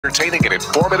Entertaining and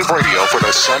informative radio for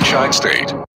the Sunshine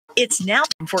State. It's now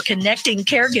time for Connecting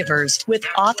Caregivers with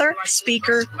author,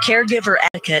 speaker, caregiver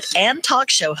advocate, and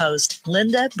talk show host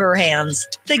Linda Burhans,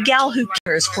 the gal who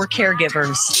cares for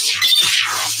caregivers.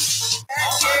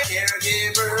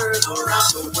 Caregivers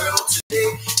around the world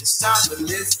today. It's time to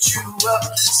lift you up.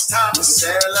 It's time to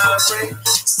celebrate.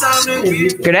 It's time to be.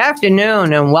 Good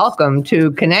afternoon and welcome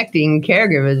to Connecting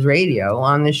Caregivers Radio,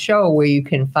 on the show where you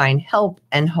can find help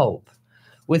and hope.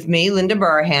 With me, Linda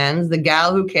Burhans, the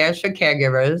gal who cares for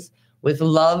caregivers, with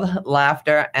love,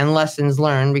 laughter, and lessons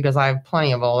learned, because I have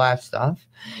plenty of all that stuff.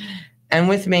 And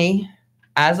with me,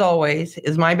 as always,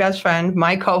 is my best friend,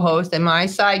 my co-host, and my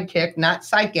sidekick, not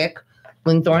psychic,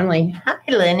 Lynn Thornley. Hi,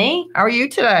 Lenny. How are you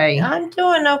today? I'm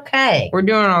doing okay. We're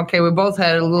doing okay. We both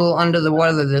had a little under the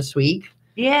weather this week.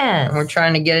 Yes. And we're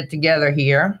trying to get it together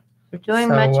here. We're doing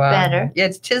much better. Yeah,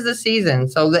 tis the season.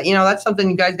 So, that's something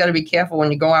you guys got to be careful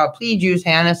when you go out. Please use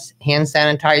hand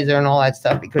sanitizer and all that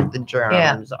stuff, because the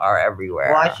germs are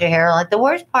everywhere. Wash your hair. Like, the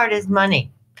worst part is money.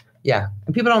 Yeah.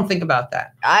 And people don't think about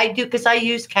that. I do, because I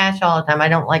use cash all the time. I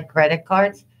don't like credit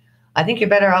cards. I think you're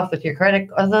better off with your credit,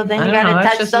 although then you got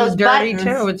to touch those buttons.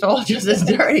 Too. It's all just as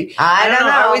dirty. I don't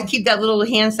know. I always keep that little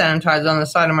hand sanitizer on the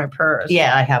side of my purse.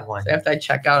 Yeah, I have one. So after I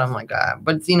check out, I'm like,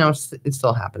 but it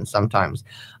still happens sometimes.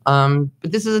 But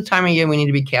this is a time of year we need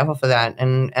to be careful for that.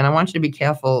 And I want you to be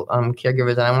careful,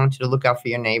 caregivers, and I want you to look out for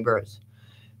your neighbors.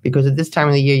 Because at this time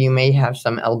of the year, you may have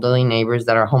some elderly neighbors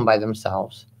that are home by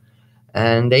themselves.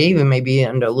 And they even may be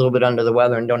a little bit under the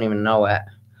weather and don't even know it.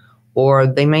 Or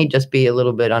they may just be a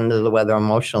little bit under the weather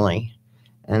emotionally,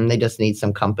 and they just need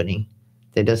some company.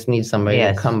 They just need somebody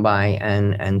to come by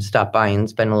and stop by and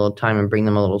spend a little time and bring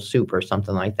them a little soup or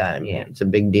something like that. I mean, it's a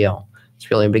big deal.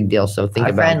 It's really a big deal. So think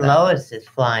about that. Our friend Lois is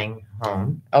flying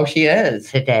home. Oh, she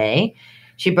is? Today.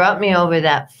 She brought me over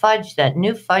that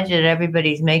new fudge that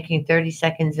everybody's making 30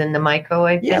 seconds in the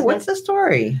microwave. Yeah, what's the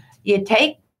story?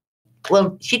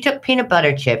 She took peanut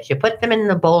butter chips. You put them in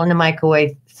the bowl in the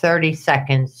microwave 30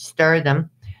 seconds, stir them.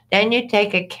 Then you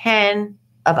take a can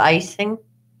of icing,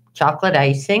 chocolate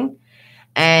icing,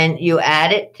 and you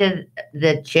add it to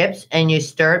the chips and you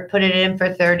stir it, put it in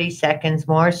for 30 seconds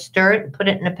more, stir it, put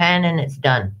it in a pan, and it's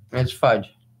done. It's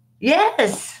fudge.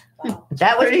 Yes.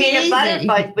 That was peanut butter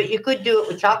fudge, but you could do it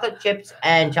with chocolate chips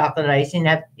and chocolate icing.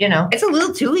 It's a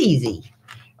little too easy.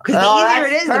 Because the easier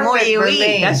it is, the more you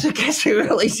eat. That's what gets me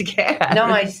really scared. No,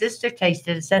 my sister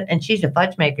tasted it, and she's a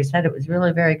fudge maker, said it was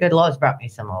really very good. Lois brought me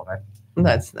some over.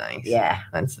 That's nice. Yeah.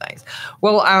 That's nice.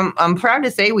 Well, I'm proud to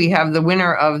say we have the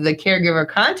winner of the caregiver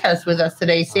contest with us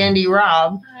today, Sandy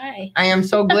Robb. Hi. I am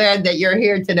so glad that you're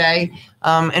here today.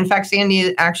 In fact,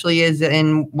 Sandy actually is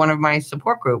in one of my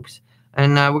support groups.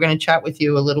 And we're going to chat with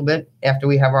you a little bit after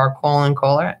we have our call-in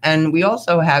caller. And we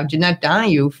also have Janette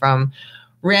Donoghue from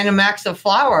Random Acts of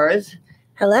Flowers.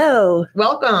 Hello.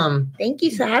 Welcome. Thank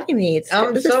you for having me.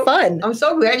 This is fun. I'm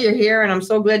so glad you're here, and I'm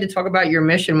so glad to talk about your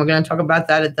mission. We're going to talk about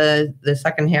that at the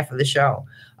second half of the show.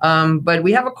 But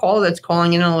we have a caller that's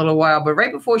calling in a little while. But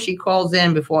right before she calls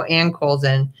in, before Ann calls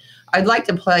in, I'd like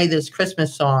to play this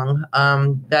Christmas song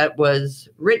that was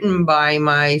written by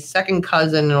my second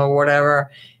cousin or whatever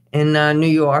in New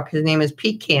York. His name is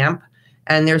Pete Camp.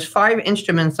 And there's 5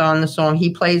 instruments on the song. He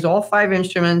plays all 5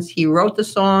 instruments. He wrote the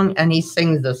song, and he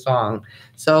sings the song.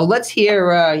 So let's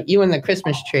hear You and the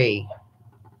Christmas Tree.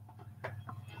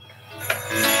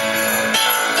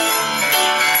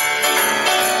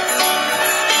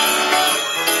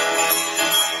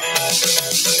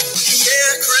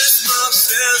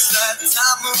 That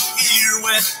time of year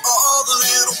when all the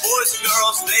little boys and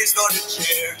girls, they start to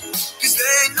cheer. Cause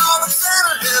they know that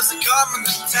Santa is coming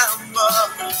to town,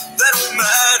 but that won't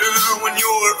matter when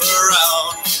you're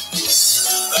around.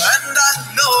 And I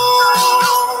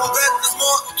know that there's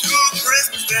more to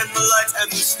Christmas than the lights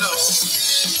and the snow.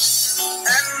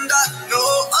 And I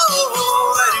know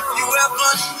that if you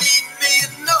ever need me,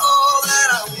 you know that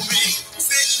I will be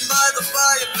sitting by the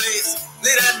fireplace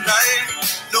late at night,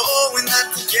 knowing that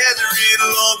together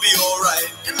it'll all be alright.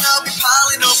 And I'll be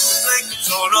piling up the blankets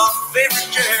on our favorite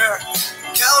chair,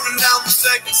 counting down the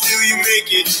seconds till you make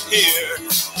it here.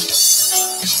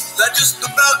 That just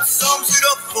about sums it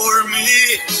up for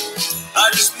me. I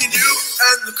just need you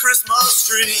and the Christmas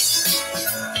tree.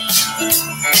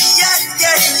 Yeah,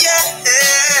 yeah,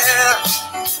 yeah.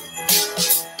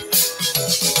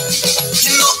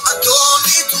 You know I don't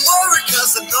need to worry,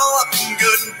 cause I know I've been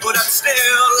good, but I'd still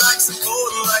like some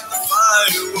cold like the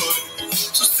firewood.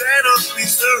 So Santa,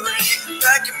 please hurry,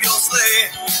 pack up your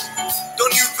sleigh.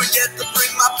 Don't you forget to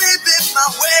bring my baby my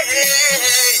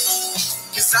way.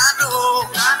 Cause I know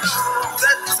that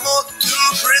there's more to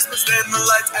Christmas than the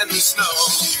lights and the snow.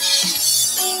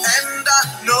 And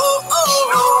I know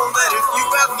that if you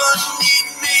ever need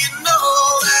me, you know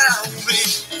that I will be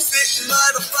sitting by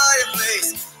the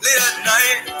fireplace late at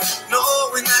night,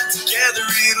 knowing that together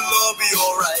it'll all be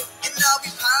alright. And I'll be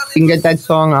piling. You can get that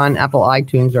song on Apple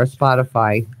iTunes or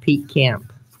Spotify. Pete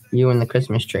Camp, You and the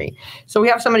Christmas Tree. So we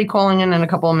have somebody calling in a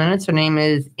couple of minutes. Her name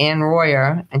is Ann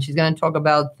Royer, and she's going to talk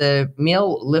about the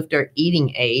Meal Lifter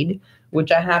Eating Aid,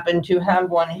 which I happen to have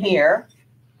one here.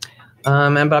 But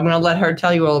I'm going to let her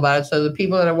tell you all about it, so the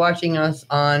people that are watching us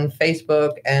on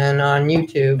Facebook and on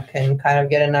YouTube can kind of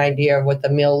get an idea of what the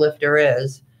Meal Lifter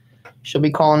is. She'll be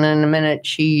calling in a minute.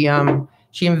 She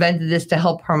invented this to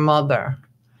help her mother.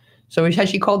 So has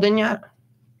she called in yet?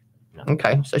 No.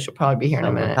 Okay, so she'll probably be here in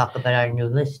a minute. We'll talk about our new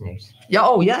listeners. Yeah.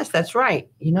 Oh, yes, that's right.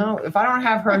 You know, if I don't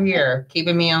have her here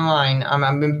keeping me in line,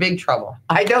 I'm in big trouble.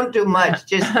 I don't do much.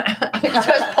 Just It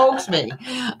just pokes me.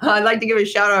 I'd like to give a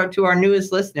shout out to our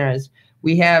newest listeners.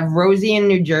 We have Rosie in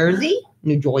New Jersey.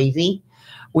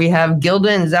 We have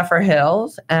Gilda in Zephyr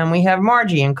Hills, and we have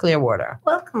Margie in Clearwater.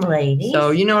 welcome, ladies.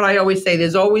 So you know what I always say,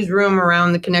 there's always room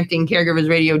around the Connecting Caregivers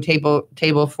radio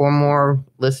table for more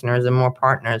listeners and more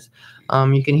partners.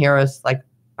 You can hear us, like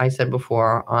I said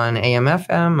before, on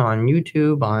AM/FM, on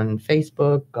YouTube, on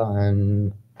Facebook,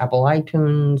 on Apple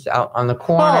iTunes, out on the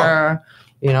corner,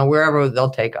 wherever they'll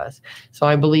take us. So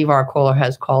I believe our caller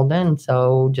has called in,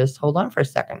 so just hold on for a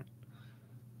second.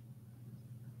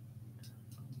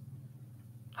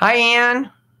 Hi,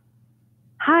 Ann.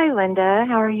 Hi, Linda.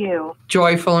 How are you?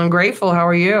 Joyful and grateful. How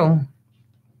are you?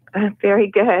 Very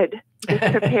good.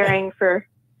 Just preparing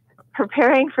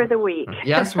for the week.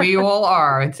 Yes, we all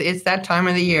are. It's that time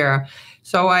of the year.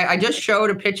 So I just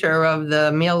showed a picture of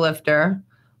the Meal Lifter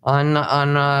on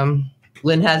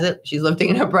Lynn has it. She's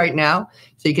lifting it up right now.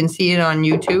 So you can see it on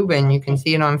YouTube and you can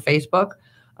see it on Facebook.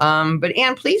 But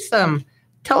Ann, please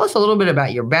tell us a little bit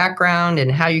about your background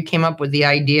and how you came up with the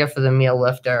idea for the Meal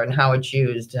Lifter and how it's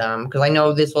used. Because I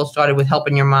know this all started with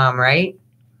helping your mom, right?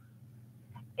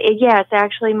 Yes,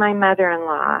 actually, my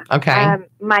mother-in-law. Okay.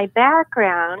 My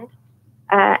background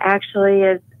actually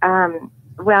is,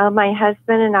 my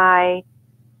husband and I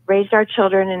raised our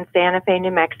children in Santa Fe,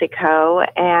 New Mexico,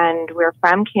 and we're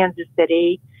from Kansas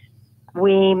City.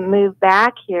 We moved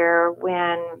back here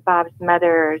when Bob's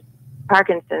mother's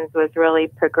Parkinson's was really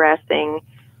progressing,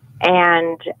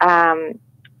 and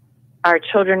our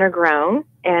children are grown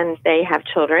and they have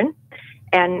children,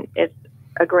 and it's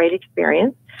a great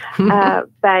experience.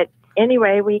 But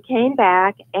anyway, we came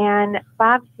back, and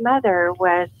Bob's mother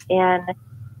was in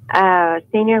a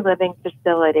senior living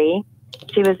facility.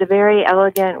 She was a very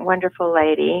elegant, wonderful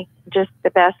lady, just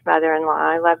the best mother-in-law.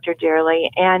 I loved her dearly.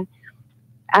 And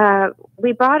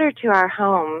we brought her to our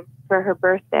home for her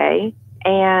birthday,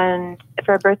 and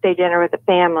for a birthday dinner with the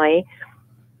family.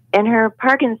 And her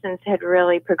Parkinson's had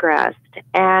really progressed.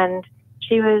 And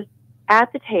she was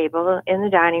at the table in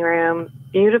the dining room,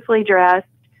 beautifully dressed,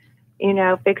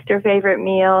 fixed her favorite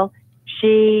meal.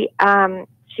 She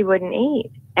wouldn't eat.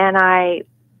 And I,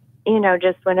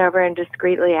 just went over and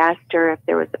discreetly asked her if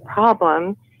there was a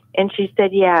problem. And she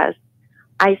said, yes,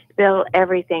 I spill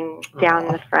everything down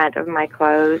the front of my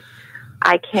clothes.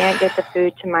 I can't get the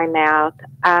food to my mouth.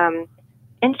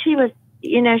 And she was,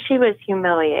 she was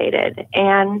humiliated,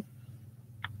 and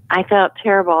I felt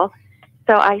terrible.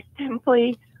 So I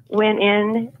simply went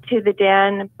in to the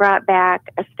den, brought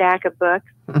back a stack of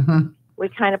books. Mm-hmm. We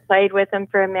kind of played with them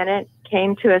for a minute,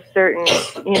 came to a certain,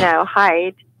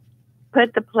 height,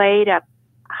 put the plate up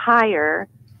higher,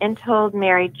 and told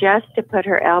Mary just to put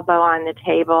her elbow on the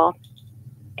table.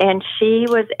 And she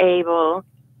was able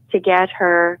to get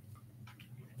her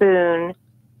spoon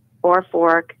or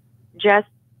fork just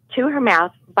to her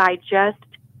mouth by just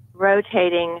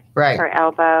rotating her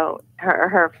elbow,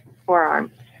 her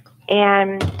forearm.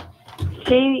 And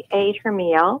she ate her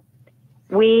meal.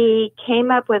 We came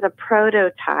up with a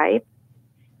prototype.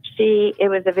 It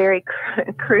was a very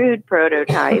crude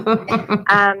prototype,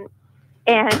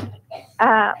 and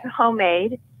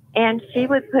homemade. And she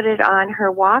would put it on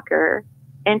her walker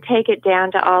and take it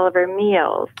down to all of her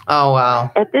meals. Oh,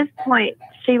 wow. At this point,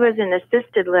 she was in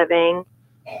assisted living,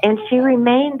 and she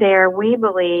remained there, we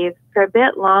believe, for a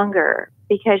bit longer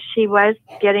because she was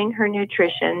getting her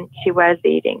nutrition. She was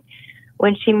eating.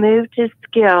 When she moved to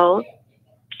skills,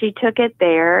 she took it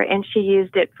there and she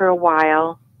used it for a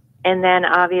while. And then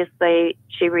obviously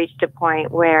she reached a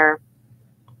point where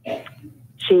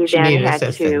she then had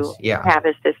to have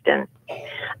assistance.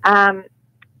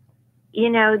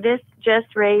 This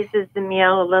just raises the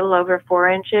meal a little over 4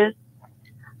 inches,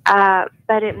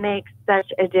 but it makes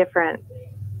such a difference.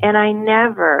 And I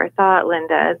never thought,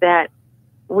 Linda, that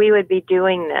we would be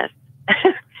doing this.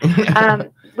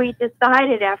 We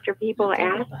decided after people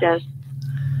asked us,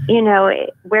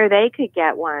 where they could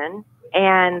get one,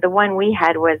 and the one we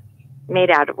had was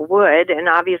made out of wood, and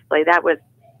obviously that was,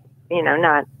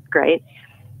 not great.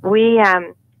 We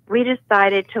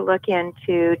decided to look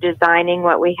into designing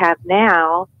what we have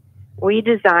now. We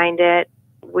designed it.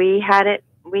 We have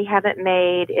it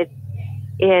made.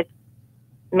 It's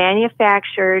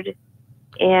manufactured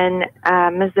in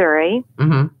Missouri.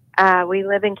 Mm-hmm. We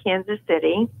live in Kansas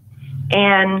City,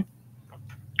 and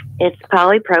it's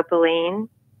polypropylene.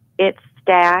 It's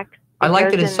stacked. I like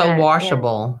that it's so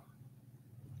washable.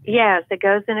 Yes, it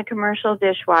goes in a commercial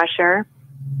dishwasher,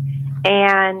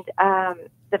 and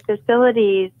the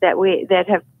facilities that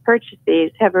have purchased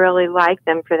these have really liked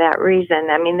them for that reason.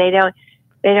 I mean, they don't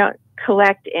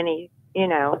collect any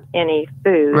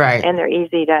food, right? And they're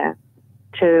easy to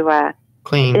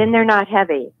clean, and they're not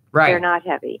heavy. Right, they're not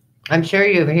heavy. I'm sure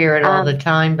you hear it all the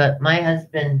time, but my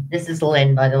husband, this is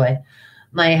Lynn, by the way.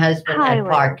 My husband had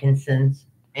Parkinson's,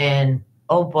 and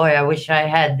oh boy, I wish I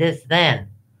had this then.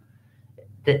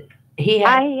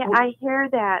 I hear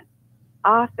that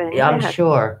often. I'm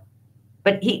sure.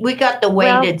 But we got the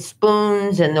weighted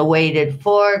spoons and the weighted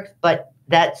forks, but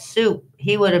that soup,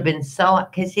 he would have been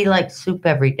because he likes soup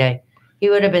every day. He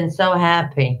would have been so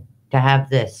happy to have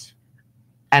this.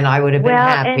 And I would have been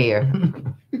happier.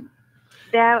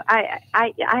 That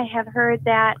I have heard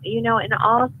that, and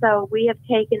also we have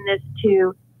taken this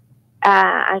to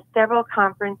several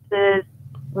conferences.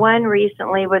 One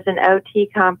recently was an OT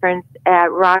conference at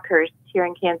Rockhurst here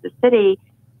in Kansas City,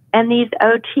 and these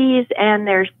OTs and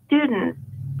their students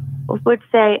would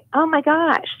say, "Oh my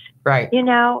gosh, right?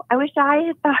 I wish I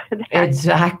had thought of that."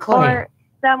 Exactly. Or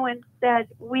someone said,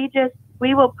 "We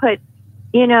will put,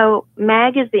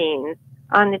 magazines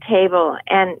on the table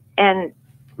and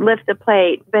lift the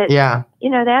plate, but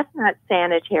that's not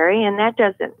sanitary, and that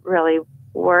doesn't really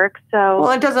work." So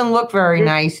it doesn't look very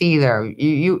nice either.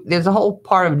 You there's a whole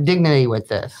part of dignity with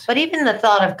this. But even the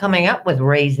thought of coming up with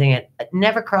raising it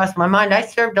never crossed my mind. I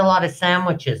served a lot of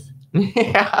sandwiches.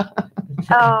 Yeah.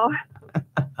 Oh,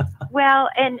 well,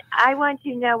 and I want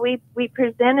you to know we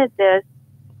presented this.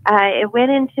 It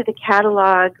went into the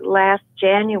catalog last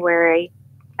January,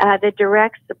 the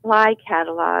direct supply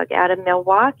catalog out of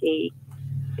Milwaukee,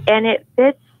 and it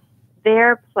fits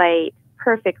their plate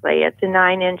perfectly. It's a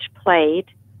 9-inch plate.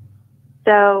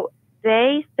 So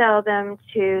they sell them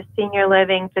to senior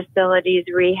living facilities,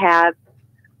 rehab,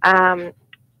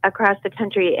 across the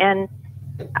country. And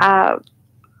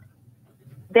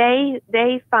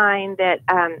they find that,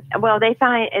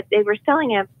 they were selling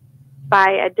them by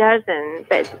a dozen,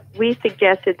 but we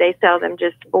suggested they sell them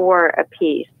just 4 a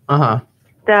piece. Uh-huh.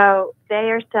 So they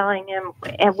are selling them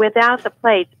without the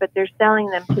plates, but they're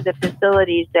selling them to the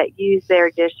facilities that use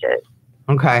their dishes.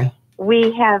 Okay.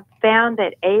 We have found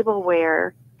that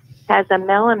Ableware has a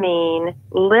melamine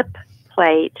lip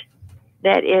plate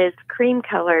that is cream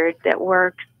colored that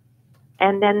works.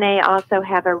 And then they also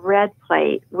have a red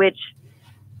plate, which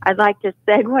I'd like to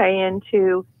segue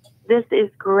into. This is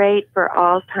great for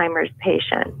Alzheimer's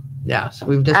patients. Yes,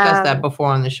 we've discussed that before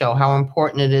on the show, how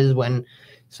important it is when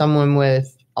someone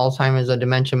with Alzheimer's or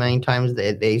dementia, many times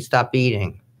they stop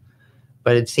eating.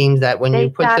 But it seems that when you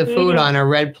put the food on a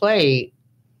red plate,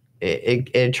 it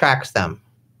attracts them.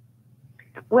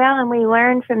 Well, and we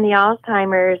learned from the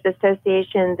Alzheimer's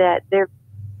Association that their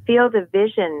field of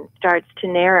vision starts to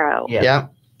narrow. Yeah.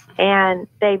 And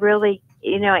they really,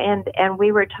 and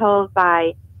we were told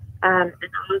by an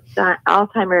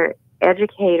Alzheimer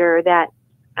educator that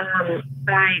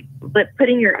by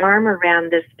putting your arm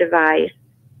around this device,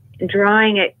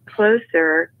 drawing it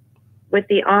closer with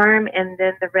the arm and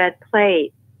then the red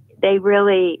plate, they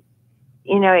really,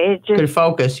 it just... Good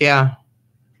focus, yeah.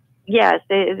 Yes,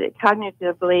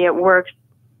 cognitively it works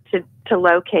to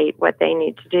locate what they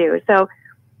need to do. So,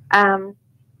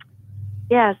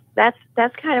 yes,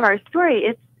 that's kind of our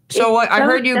story. I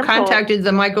heard you contacted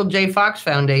the Michael J. Fox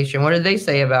Foundation. What did they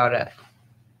say about it?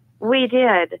 We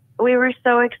did. We were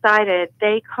so excited.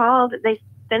 They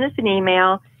sent us an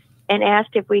email and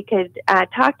asked if we could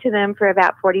talk to them for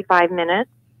about 45 minutes,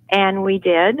 and we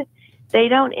did. They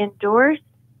don't endorse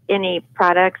any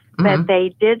products, but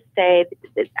they did say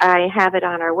that I have it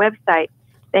on our website.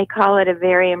 They call it a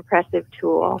very impressive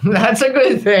tool. That's a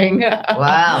good thing.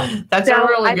 Wow. That's a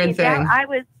really good thing. I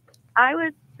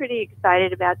was pretty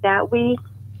excited about that. We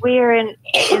are in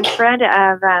front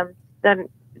of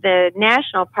the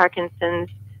National Parkinson's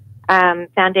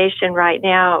Foundation right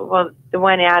now. Well, the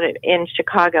one out in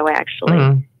Chicago,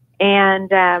 actually.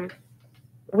 And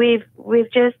we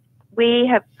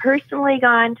have personally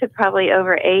gone to probably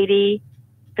over 80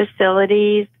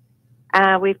 facilities.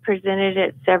 We've presented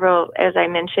at several, as I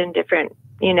mentioned, different,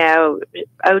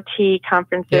 OT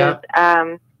conferences. Yeah.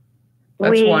 That's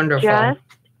wonderful.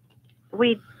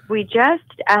 We just,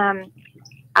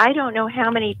 I don't know how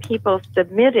many people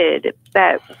submitted,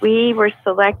 but we were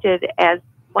selected as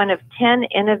one of 10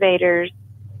 innovators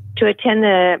to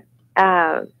attend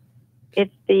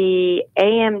it's the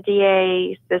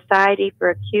AMDA Society for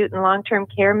Acute and Long-Term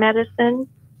Care Medicine.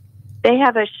 They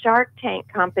have a Shark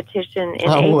Tank competition in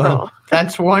April.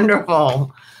 That's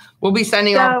wonderful. We'll be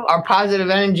sending our positive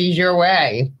energies your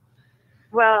way.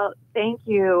 Well, thank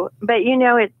you. But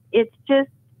it's just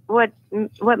what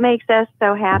makes us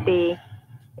so happy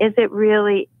is it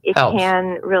Helps.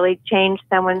 can really change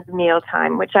someone's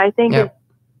mealtime, which I think is,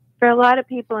 for a lot of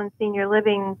people in senior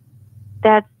living,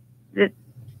 that's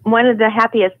one of the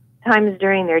happiest times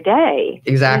during their day.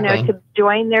 Exactly. To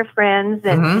join their friends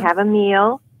and have a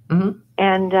meal. Mm-hmm.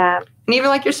 And even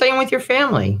like you're saying with your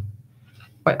family.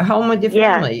 Home with your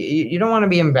family. Yeah. You don't want to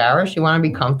be embarrassed. You want to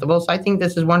be comfortable. So I think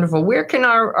this is wonderful. Where can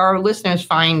our listeners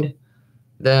find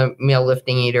the meal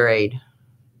lifting eater aid?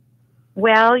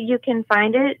 Well, you can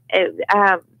find it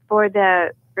for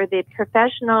the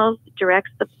professionals. Direct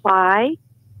Supply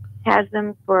has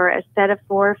them for a set of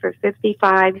 4 for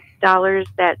 $55.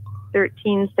 That's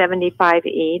 $13.75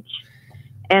 each.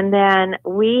 And then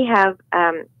we have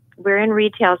we're in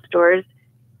retail stores.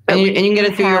 And you can get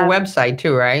it through your website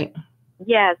too, right?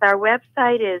 Yes, our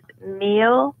website is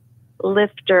Meal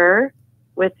Lifter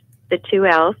with the 2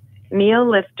 L's,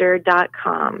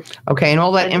 meallifter.com. Okay, and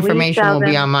all that information will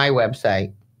be on my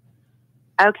website.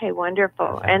 Okay,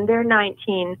 wonderful. And they're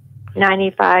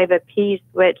 $19.95 a piece,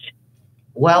 which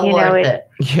worth it.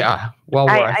 Yeah, worth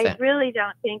it. I really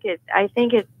don't think I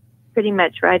think it's pretty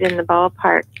much right in the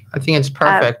ballpark. I think it's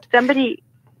perfect. Someone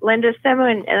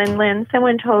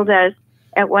told us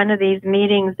at one of these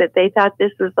meetings that they thought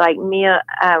this was like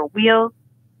wheels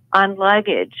on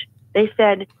luggage. They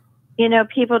said,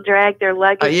 people drag their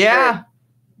luggage for years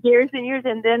and years,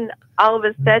 and then all of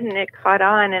a sudden it caught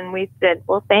on, and we said,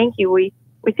 well, thank you.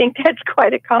 We think that's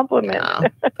quite a compliment. Yeah,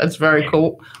 that's very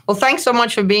cool. Well, thanks so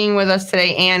much for being with us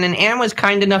today, Ann. And Ann was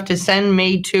kind enough to send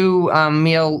me 2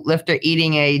 meal lifter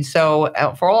eating aids. So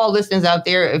for all listeners out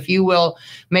there, if you will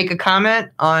make a comment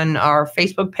on our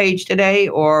Facebook page today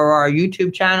or our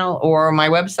YouTube channel or my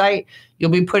website,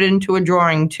 you'll be put into a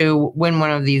drawing to win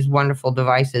one of these wonderful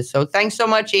devices. So thanks so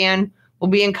much, Ann. We'll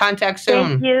be in contact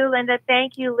soon. Thank you, Linda.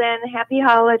 Thank you, Lynn. Happy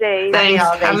holidays. Thanks.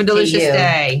 Have a delicious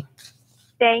day.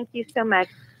 Thank you so much.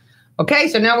 Okay,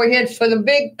 so now we're here for the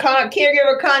big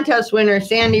caregiver contest winner,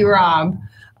 Sandy Robb.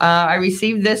 I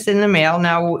received this in the mail.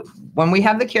 Now, when we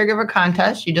have the caregiver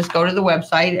contest, you just go to the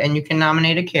website and you can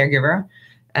nominate a caregiver.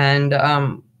 And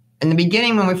in the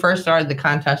beginning, when we first started the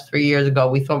contest 3 years ago,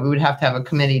 we thought we would have to have a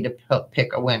committee to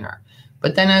pick a winner.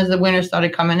 But then as the winners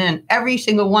started coming in, every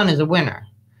single one is a winner.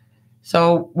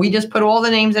 So we just put all the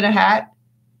names in a hat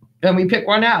and we pick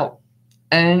one out.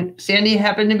 And Sandy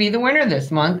happened to be the winner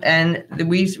this month, and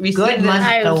we received Good month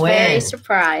I was to win. very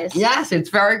surprised. Yes, it's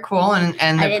very cool. And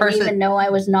I the didn't even know I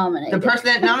was nominated. The person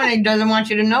that nominated doesn't want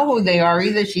you to know who they are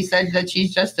either. She said that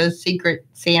she's just a secret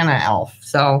Santa elf.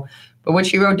 So, but what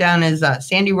she wrote down is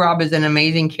Sandy Robb is an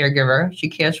amazing caregiver. She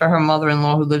cares for her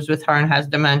mother-in-law who lives with her and has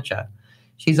dementia.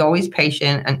 She's always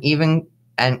patient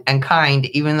and kind,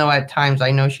 even though at times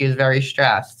I know she is very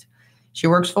stressed. She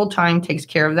works full-time, takes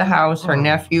care of the house, her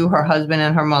nephew, her husband,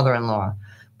 and her mother-in-law.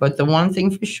 But the one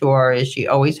thing for sure is she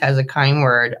always has a kind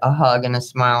word, a hug, and a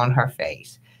smile on her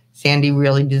face. Sandy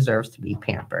really deserves to be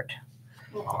pampered.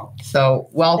 So,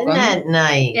 welcome. Isn't that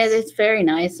nice? Yeah, it's very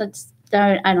nice. I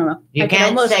don't know. You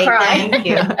can't say thank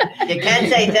you. You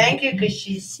can't say thank you because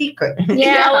she's secret.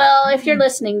 Yeah, well, if you're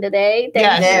listening today,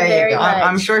 thank you very much.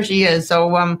 I'm sure she is.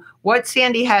 So, what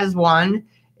Sandy has won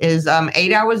is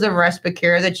 8 hours of respite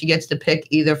care that she gets to pick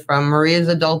either from Maria's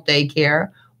Adult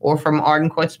Daycare or from Arden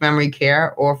Court's Memory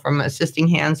Care or from Assisting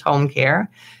Hands Home Care.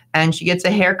 And she gets a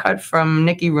haircut from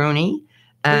Nikki Rooney.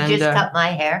 And, who just cut my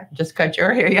hair. Just cut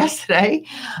your hair yesterday.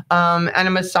 And a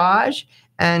massage.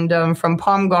 And from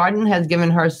Palm Garden has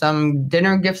given her some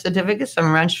dinner gift certificates,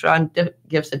 some restaurant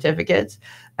gift certificates.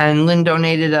 And Lynn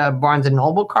donated a Barnes &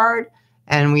 Noble card.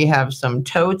 And we have some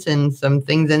totes and some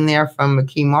things in there from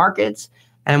McKee Markets.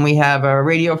 And we have a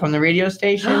radio from the radio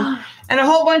station and a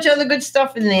whole bunch of other good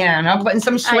stuff in there. And I'll put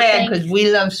some swag because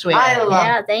we love swag. I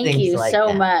love thank you like so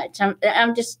that. much.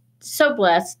 I'm just so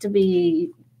blessed to be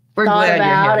We're thought glad about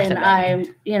you're here and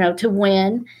today. I'm, to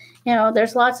win.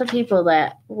 There's lots of people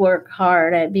that work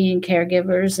hard at being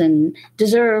caregivers and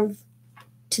deserve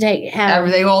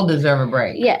They all deserve a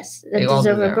break. Yes, they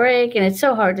deserve a break, and it's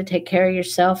so hard to take care of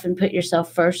yourself and put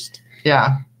yourself first.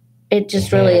 Yeah. It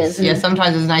just really is. Yeah,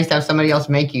 sometimes it's nice to have somebody else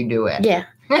make you do it. Yeah.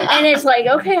 And it's like,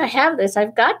 okay, I have this.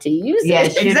 I've got to use it.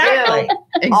 Yes, exactly.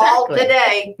 All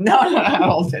today. No,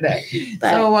 all today.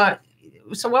 But,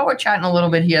 so while we're chatting a little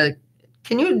bit here,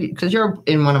 can you, because you're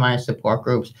in one of my support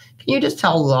groups, can you just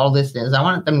tell all listeners, I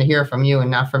want them to hear from you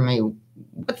and not from me,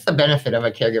 what's the benefit of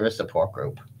a caregiver support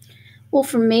group? Well,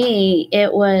 for me,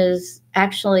 it was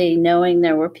actually knowing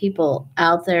there were people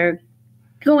out there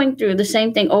going through the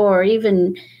same thing, or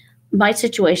even my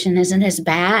situation isn't as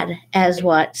bad as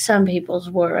what some people's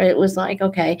were. It was like,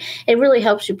 okay, it really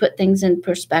helps you put things in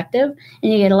perspective,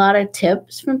 and you get a lot of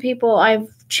tips from people. I've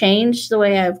changed the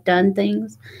way I've done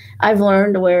things. I've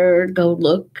learned where to go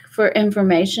look for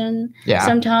information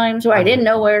sometimes where I didn't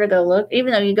know where to go look,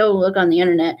 even though you go look on the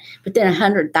internet, but then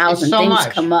 100,000 things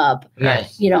come up.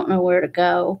 Yes. You don't know where to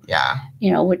go. Yeah.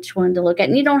 You know, which one to look at.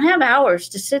 And you don't have hours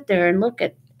to sit there and look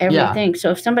at everything.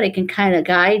 So if somebody can kind of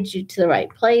guide you to the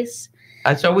right place.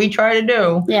 That's what we try to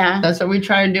do. Yeah. That's what we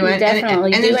try to do. We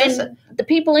definitely do. And the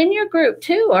people in your group,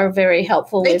 too, are very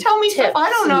helpful. They tell me stuff I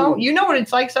don't know. You know what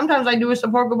it's like? Sometimes I do a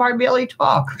support group, I barely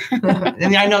talk.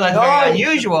 And I know that's very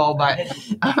unusual, but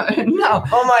no.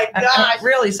 Oh, my God.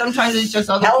 Really, sometimes it's just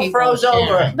other people. Hell froze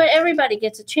over. But everybody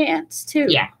gets a chance, too,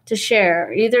 to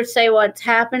share. Either say what's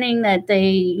happening that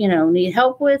they, need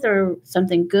help with, or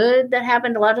something good that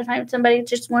happened. A lot of times somebody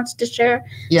just wants to share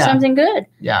something good.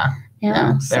 Yeah.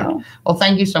 Yeah. So. Well,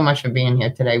 thank you so much for being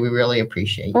here today. We really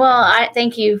appreciate it. Well, I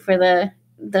thank you for the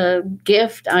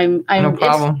gift. I'm no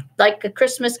problem. It's like a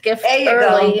Christmas gift there you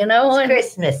early, go. It's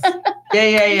Christmas.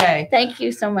 Yeah. Thank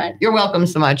you so much. You're welcome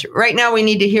so much. Right now, we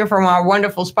need to hear from our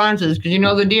wonderful sponsors, because you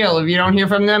know the deal. If you don't hear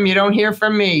from them, you don't hear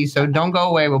from me. So don't go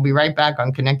away. We'll be right back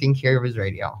on Connecting Caregivers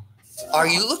Radio. Are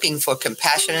you looking for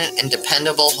compassionate and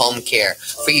dependable home care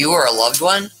for you or a loved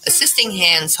one? Assisting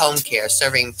Hands Home Care,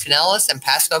 serving Pinellas and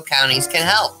Pasco counties, can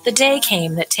help. The day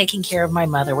came that taking care of my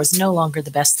mother was no longer the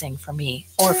best thing for me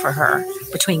or for her.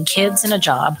 Between kids and a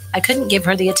job, I couldn't give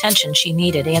her the attention she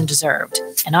needed and deserved,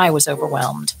 and I was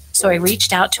overwhelmed. So I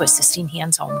reached out to Assisting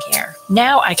Hands Home Care.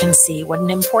 Now I can see what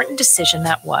an important decision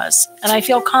that was, and I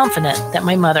feel confident that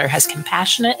my mother has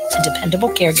compassionate and dependable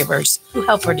caregivers who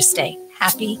help her to stay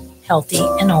happy, healthy,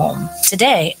 and home.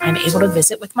 Today, I'm able to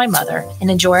visit with my mother and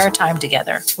enjoy our time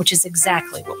together, which is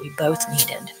exactly what we both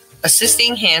needed.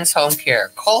 Assisting Hands Home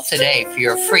Care. Call today for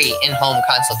your free in-home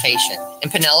consultation. In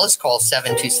Pinellas, call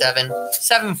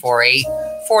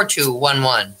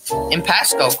 727-748-4211. In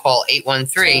Pasco, call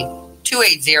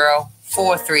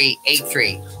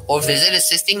 813-280-4383 or visit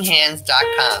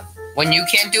assistinghands.com. When you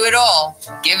can't do it all,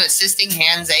 give Assisting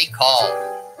Hands a call.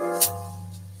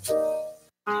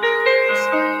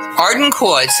 Arden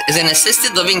Courts is an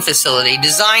assisted living facility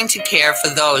designed to care for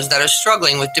those that are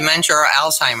struggling with dementia or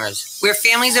Alzheimer's, where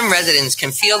families and residents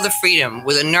can feel the freedom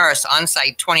with a nurse on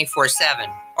site 24/7.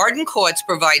 Arden Courts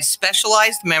provides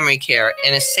specialized memory care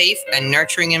in a safe and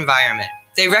nurturing environment.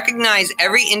 They recognize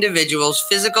every individual's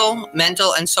physical,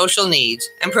 mental, and social needs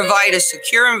and provide a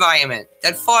secure environment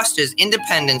that fosters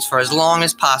independence for as long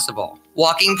as possible.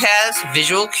 Walking paths,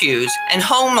 visual cues, and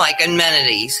home-like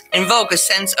amenities invoke a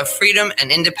sense of freedom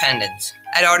and independence.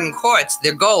 At Arden Courts,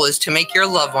 their goal is to make your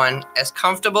loved one as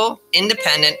comfortable,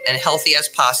 independent, and healthy as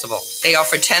possible. They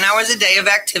offer 10 hours a day of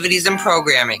activities and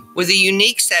programming, with a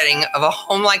unique setting of a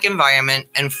home-like environment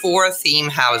and 4 theme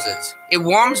houses. It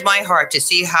warms my heart to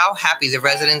see how happy the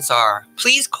residents are.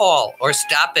 Please call or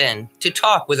stop in to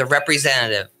talk with a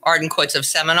representative. Arden Courts of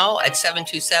Seminole at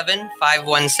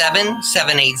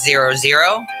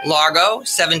 727-517-7800, Largo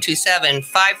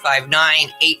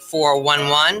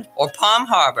 727-559-8411, or Palm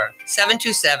Harbor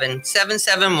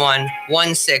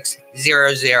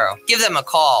 727-771-1600. Give them a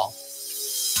call.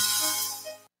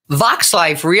 Vox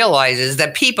Life realizes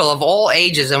that people of all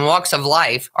ages and walks of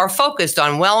life are focused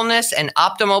on wellness and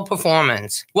optimal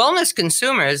performance. Wellness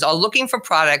consumers are looking for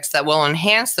products that will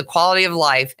enhance the quality of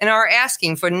life and are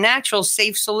asking for natural,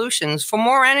 safe solutions for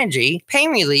more energy,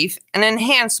 pain relief, and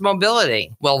enhanced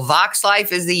mobility. Well, Vox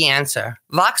Life is the answer.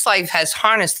 Vox Life has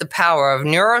harnessed the power of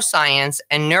neuroscience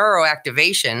and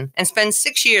neuroactivation and spent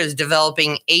 6 years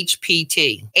developing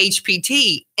HPT.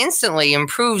 HPT instantly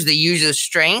improves the user's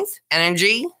strength,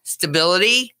 energy,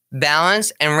 stability,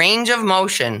 balance, and range of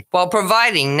motion while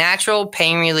providing natural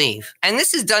pain relief. And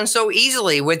this is done so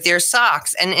easily with their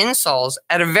socks and insoles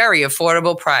at a very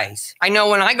affordable price. I know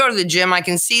when I go to the gym, I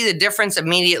can see the difference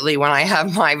immediately when I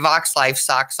have my Vox Life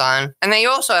socks on. And they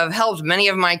also have helped many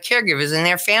of my caregivers and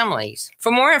their families.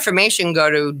 For more information,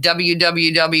 go to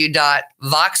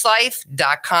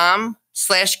www.voxlife.com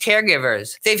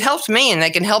www.voxlifecoach.com/caregivers. They've helped me and they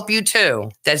can help you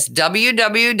too. That's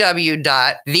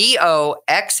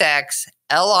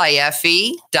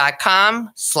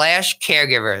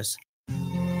www.voxlife.com/caregivers.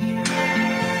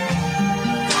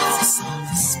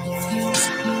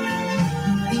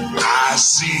 I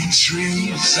see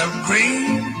trees of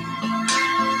green,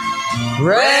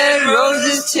 Red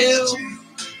roses too.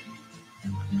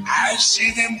 I see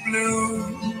them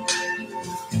blue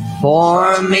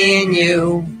For me and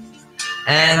you.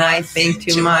 And I think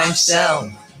to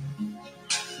myself,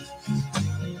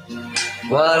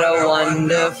 what a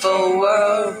wonderful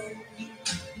world.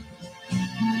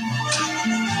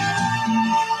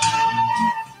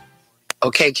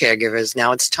 Okay, caregivers,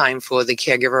 now it's time for the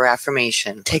caregiver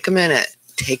affirmation. Take a minute,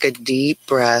 take a deep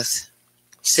breath,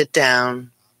 sit down,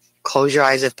 close your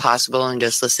eyes if possible, and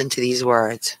just listen to these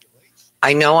words.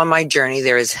 I know on my journey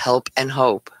there is help and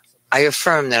hope. I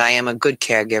affirm that I am a good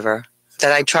caregiver,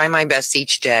 that I try my best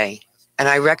each day, and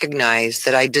I recognize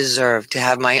that I deserve to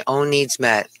have my own needs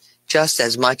met just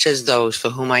as much as those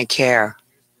for whom I care.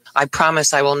 I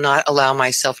promise I will not allow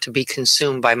myself to be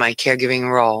consumed by my caregiving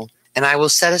role, and I will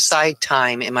set aside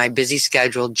time in my busy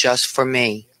schedule just for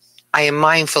me. I am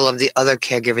mindful of the other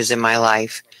caregivers in my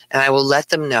life, and I will let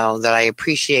them know that I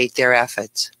appreciate their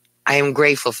efforts. I am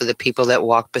grateful for the people that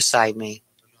walk beside me.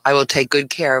 I will take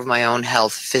good care of my own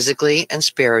health physically and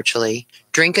spiritually,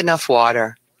 drink enough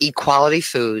water, eat quality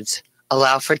foods,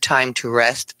 allow for time to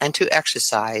rest and to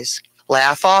exercise,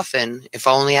 laugh often, if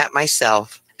only at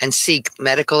myself, and seek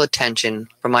medical attention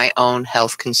for my own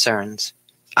health concerns.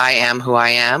 I am who I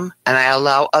am, and I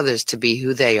allow others to be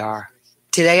who they are.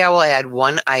 Today I will add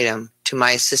one item to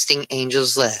my assisting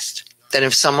angels list. Then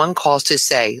if someone calls to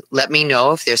say, let me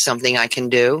know if there's something I can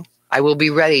do, I will be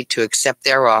ready to accept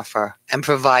their offer and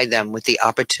provide them with the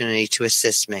opportunity to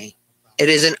assist me. It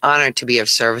is an honor to be of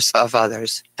service of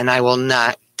others, and I will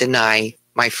not deny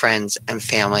my friends and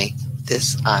family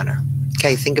this honor.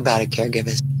 Okay, think about it,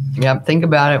 caregivers. Yep, think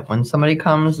about it. When somebody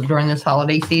comes during this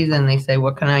holiday season, they say,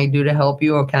 what can I do to help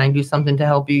you? Or can I do something to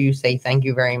help you? You say, thank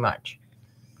you very much.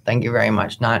 Thank you very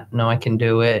much. Not, no, I can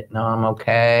do it. No, I'm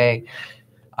okay.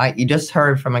 You just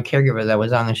heard from a caregiver that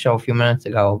was on the show a few minutes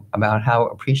ago about how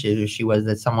appreciative she was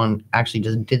that someone actually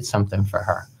just did something for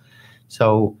her.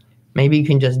 So maybe you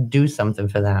can just do something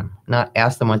for them, not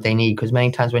ask them what they need. Because many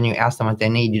times when you ask them what they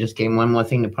need, you just gave them one more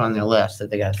thing to put on their list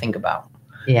that they got to think about.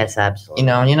 Yes, absolutely. You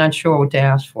know, and you're not sure what to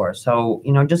ask for. So,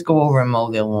 you know, just go over and mow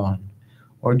their lawn.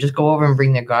 Or just go over and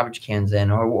bring their garbage cans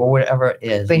in, or whatever it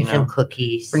is. Bring some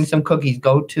cookies. Bring some cookies.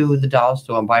 Go to the dollar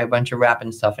store and buy a bunch of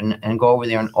wrapping stuff and go over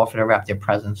there and offer to wrap their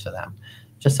presents for them.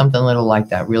 Just something little like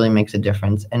that really makes a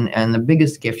difference. And the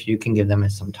biggest gift you can give them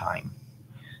is some time.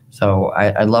 So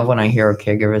I love when I hear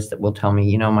caregivers that will tell me,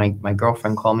 you know, my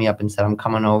girlfriend called me up and said, I'm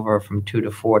coming over from 2 to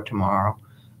 4 tomorrow.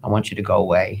 I want you to go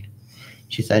away.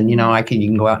 She said, you know, you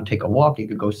can go out and take a walk. You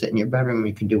could go sit in your bedroom.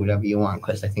 You could do whatever you want,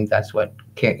 because I think that's what,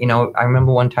 you know, I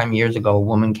remember one time years ago, a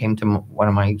woman came to one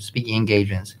of my speaking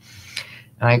engagements,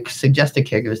 and I suggested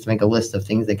caregivers to make a list of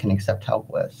things they can accept help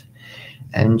with.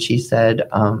 And she said,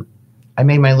 I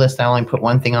made my list. I only put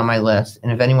one thing on my list.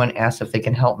 And if anyone asks if they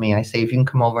can help me, I say, if you can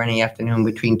come over in the afternoon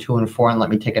between 2 and 4 and let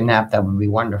me take a nap, that would be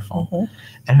wonderful. Mm-hmm.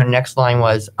 And her next line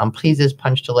was, I'm pleased as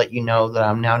punch to let you know that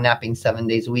I'm now napping 7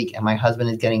 days a week, and my husband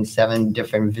is getting 7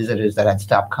 different visitors that had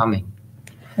stopped coming.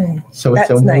 So it's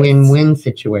a win-win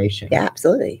situation. Yeah,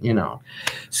 absolutely. You know.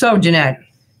 So, Janette,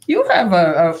 you have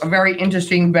a very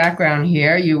interesting background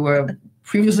here. You were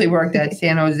previously worked at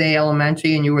San Jose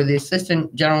Elementary, and you were the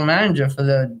assistant general manager for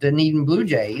the Dunedin Blue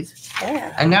Jays.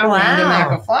 Yeah. And now Random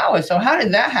Act of Flowers. So how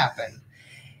did that happen?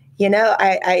 You know,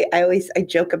 I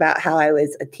joke about how I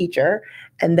was a teacher,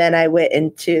 and then I went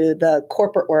into the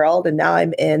corporate world, and now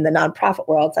I'm in the nonprofit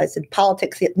world. So I said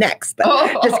politics next,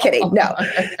 but just kidding. No,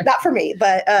 not for me.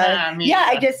 But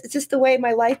it's just the way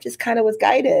my life just kind of was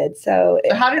guided. So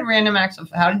how did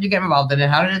how did you get involved in it?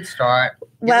 How did it start?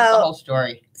 Give us the whole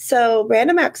story. So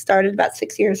Random Act started about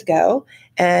 6 years ago.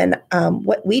 And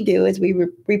what we do is we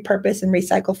repurpose and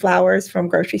recycle flowers from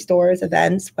grocery stores,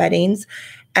 events, weddings,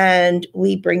 and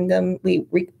we bring them, we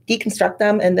deconstruct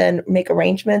them and then make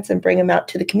arrangements and bring them out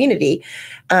to the community.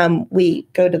 We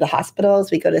go to the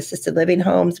hospitals, we go to assisted living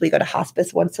homes, we go to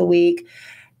hospice once a week.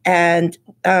 And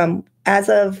as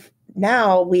of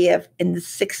now, we have, in the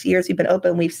 6 years we've been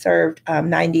open, we've served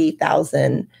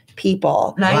 90,000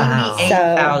 people.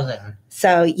 98,000.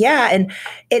 So yeah, and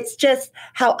it's just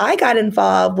how I got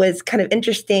involved was kind of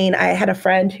interesting. I had a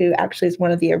friend who actually is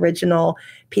one of the original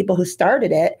people who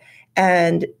started it.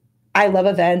 And I love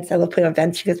events. I love putting on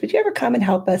events. She goes, would you ever come and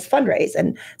help us fundraise?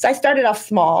 And so I started off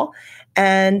small,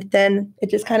 and then it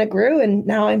just kind of grew. And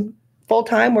now I'm full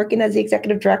time working as the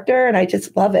executive director, and I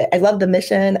just love it. I love the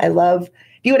mission. If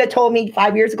you would have told me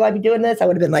 5 years ago I'd be doing this, I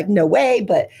would have been like, no way.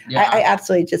 But I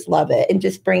absolutely just love it, and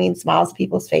just bringing smiles to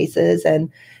people's faces,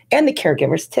 and the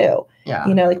caregivers too. Yeah.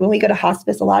 Like when we go to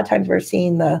hospice, a lot of times we're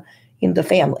seeing the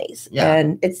families,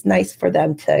 and it's nice for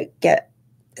them to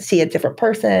see a different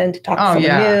person, to talk to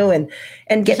someone new,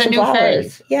 and get some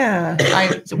flowers. Phase. Yeah.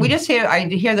 I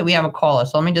hear that we have a caller,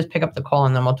 so let me just pick up the call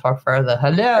and then we'll talk further.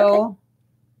 Hello. Okay.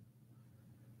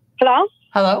 Hello.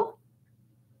 Hello.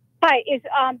 Hi.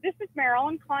 This is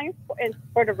Marilyn calling in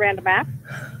support of Random Acts.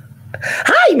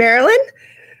 Hi, Marilyn.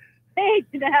 Hey,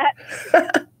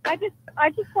 Janette. I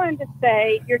just wanted to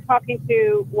say you're talking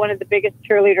to one of the biggest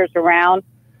cheerleaders around.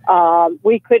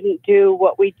 We couldn't do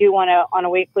what we do on a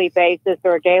weekly basis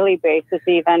or a daily basis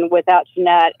even without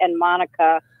Janette and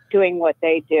Monica doing what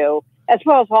they do, as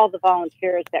well as all the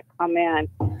volunteers that come in.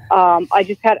 I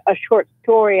just had a short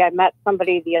story. I met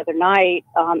somebody the other night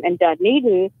in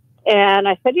Dunedin, and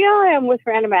I said, I am with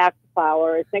Random Acts of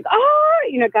Flowers. Think,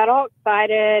 got all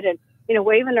excited and,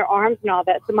 waving their arms and all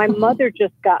that. So my mother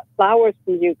just got flowers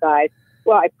from you guys.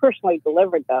 Well, I personally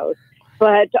delivered those,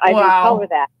 but I didn't tell her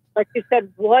that. Like you said,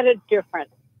 what a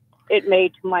difference it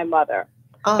made to my mother.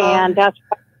 And that's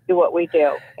why we do what we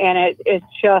do. And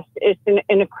it's an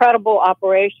incredible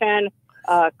operation,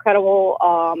 credible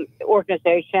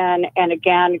organization. And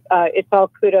again, it's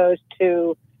all kudos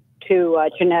to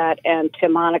Janette and to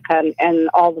Monica and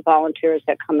all the volunteers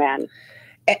that come in.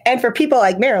 And for people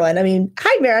like Marilyn, I mean,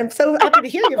 hi, Marilyn. I'm so happy to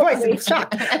hear your voice. I'm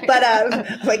shocked. But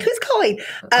like, who's calling?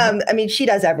 I mean, she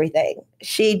does everything.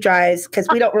 She drives, because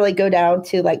we don't really go down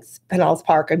to like Pinellas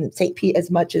Park and St. Pete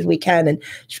as much as we can. And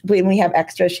when we have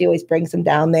extras, she always brings them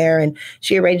down there, and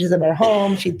she arranges them at her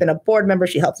home. She's been a board member.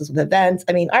 She helps us with events.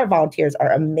 I mean, our volunteers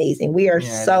are amazing. We are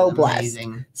so blessed.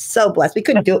 Amazing. So blessed. We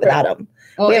couldn't do it without them.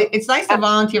 Well, it's nice to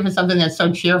volunteer for something that's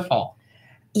so cheerful.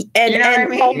 And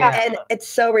it's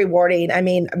so rewarding. I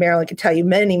mean, Marilyn could tell you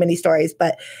many, many stories,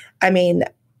 but I mean,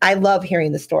 I love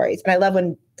hearing the stories, and I love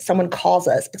when someone calls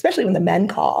us, especially when the men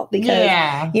call, because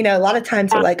a lot of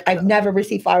times they're like, I've never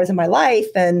received flowers in my life,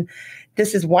 and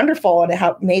this is wonderful, and it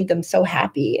made them so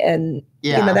happy. And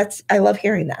I love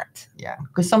hearing that. Yeah,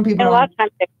 because some people, and a lot of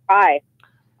times they cry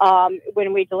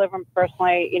when we deliver them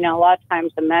personally. A lot of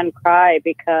times the men cry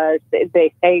because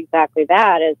they say exactly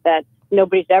that, is that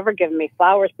nobody's ever given me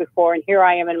flowers before, and here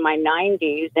I am in my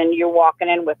 90s, and you're walking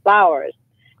in with flowers,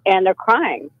 and they're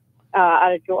crying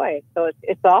out of joy. So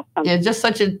it's awesome. Yeah, just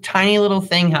such a tiny little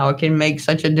thing, how it can make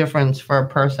such a difference for a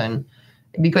person.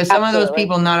 Because some of those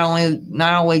people, not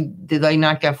only did they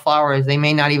not get flowers, they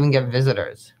may not even get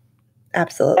visitors.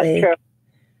 Absolutely. That's true.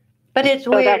 But it's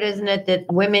weird, isn't it, that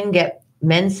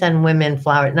men send women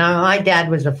flowers. Now, my dad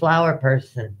was a flower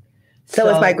person. So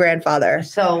was my grandfather.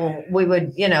 So we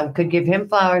would, could give him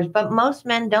flowers, but most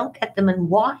men don't get them, and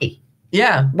why?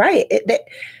 Yeah. Right.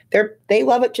 They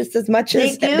love it just as much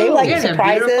as they like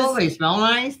surprises. They're beautiful. They smell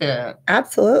nice.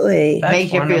 Absolutely.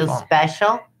 Makes you feel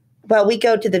special. Well, we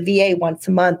go to the VA once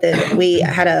a month, and we've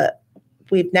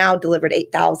now delivered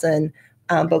 8,000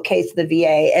 bouquets to the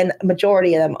VA, and a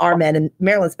majority of them are men. And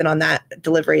Marilyn's been on that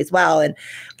delivery as well. And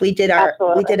we did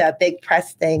a big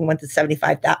press thing, went to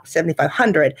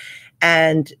 7,500,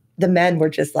 and the men were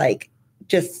just loved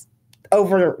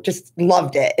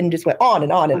it, and just went on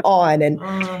and on and on. And,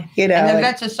 and the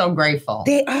vets are so grateful.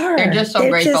 They are. They're just so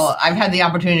grateful. I've had the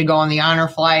opportunity to go on the honor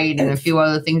flight and a few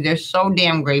other things. They're so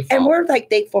damn grateful. And we're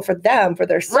thankful for them, for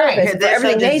their service, for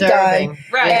everything they've done.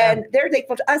 Right. And they're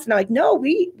thankful to us. And I'm like, no,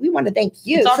 we want to thank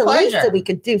you. It's our the pleasure. least that we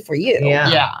could do for you.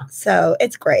 Yeah. So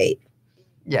it's great.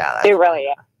 Yeah. It really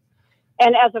is.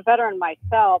 And as a veteran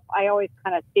myself, I always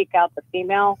kind of seek out the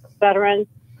female veterans,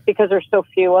 because there's so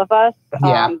few of us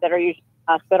that are usually in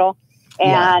the hospital.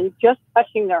 And just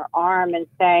touching their arm and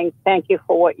saying, thank you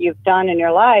for what you've done in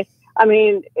your life. I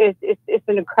mean, it's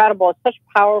an incredible, such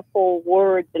powerful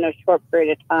words in a short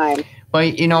period of time. Well,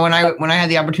 when I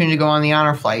had the opportunity to go on the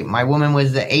honor flight, my woman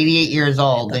was 88 years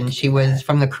old, and she was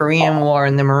from the Korean War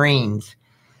in the Marines.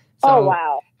 So,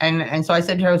 wow. And so I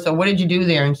said to her, so what did you do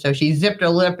there? And so she zipped her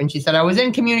lip, and she said, I was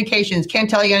in communications. Can't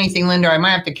tell you anything, Linda. I might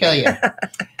have to kill you.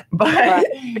 But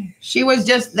she was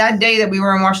just, that day that we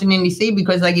were in Washington, D.C.,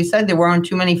 because like you said, there weren't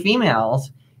too many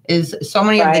females, is so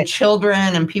many of the children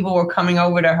and people were coming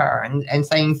over to her and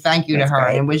saying thank you to her.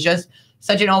 Great. And it was just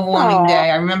such an overwhelming day.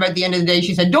 I remember at the end of the day,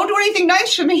 she said, don't do anything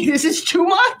nice for me. This is too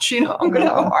much. I'm going to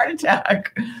have a heart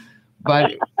attack.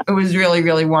 But it was really,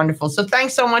 really wonderful. So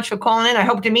thanks so much for calling in. I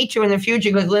hope to meet you in the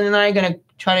future, because Lynn and I are going to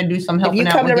try to do some helping out with you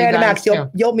guys. If you come to Random Acts,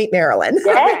 you'll meet Marilyn.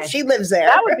 Yes. She lives there.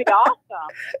 That would be awesome.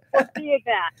 We'll see you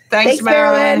then. Thanks,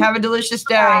 Marilyn. Have a delicious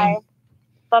day. Bye.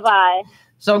 Bye-bye.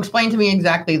 So explain to me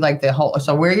exactly like the whole,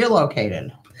 so where you're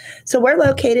located. So we're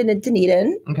located in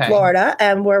Dunedin, Florida,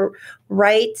 and we're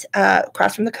right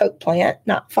across from the Coke plant,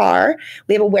 not far.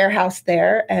 We have a warehouse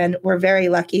there, and we're very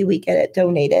lucky we get it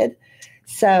donated.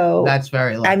 So that's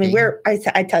very lucky. I mean,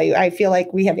 I tell you, I feel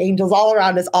like we have angels all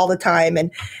around us all the time. And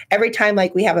every time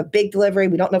like we have a big delivery,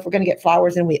 we don't know if we're going to get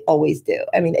flowers, and we always do.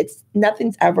 I mean,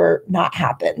 nothing's ever not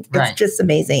happened. It's just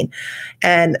amazing.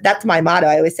 And that's my motto.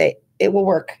 I always say, it will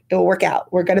work. It will work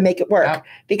out. We're going to make it work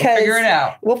because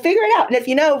we'll figure it out. And if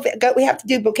we have to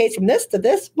do bouquets from this to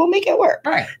this, we'll make it work.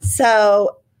 Right.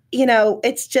 So,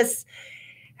 it's just.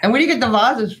 And where do you get the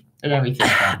vases and everything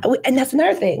from? And that's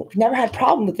another thing. We've never had a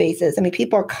problem with vases. I mean,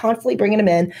 people are constantly bringing them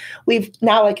in. We've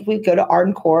now, like if we go to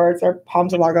Arden Courts or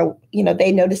Palms of Largo,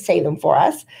 they know to save them for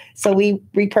us. So we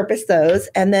repurpose those.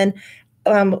 And then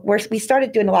we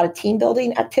started doing a lot of team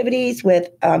building activities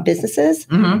with businesses,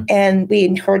 and we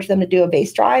encourage them to do a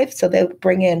vase drive. So they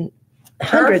bring in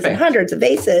hundreds and hundreds of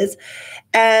vases.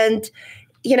 And,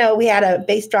 we had a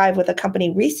vase drive with a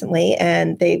company recently,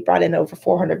 and they brought in over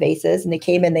 400 vases, and they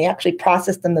came in, they actually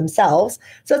processed them themselves.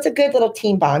 So it's a good little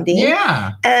team bonding.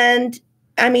 Yeah. And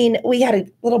I mean, we had a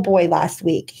little boy last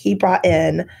week. He brought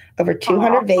in over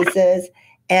 200 vases.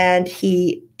 And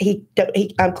he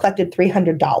collected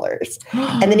 $300,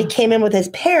 and then he came in with his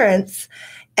parents,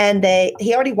 and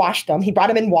he already washed them. He brought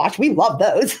them in washed. We love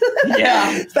those.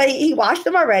 Yeah. But he washed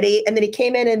them already, and then he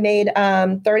came in and made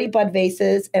 30 bud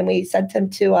vases, and we sent him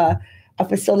to a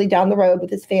facility down the road with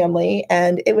his family,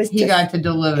 and it was he got to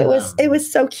deliver. It was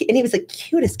so cute, and he was the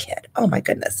cutest kid. Oh my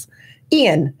goodness.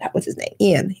 Ian, that was his name.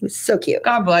 Ian, he was so cute.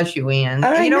 God bless you, Ian.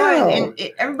 I know. And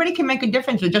everybody can make a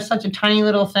difference with just such a tiny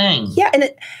little thing. Yeah,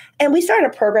 and we started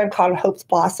a program called Hope's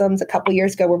Blossoms a couple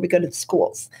years ago where we go to the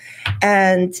schools,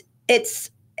 and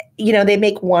it's they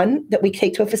make one that we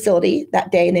take to a facility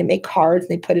that day, and they make cards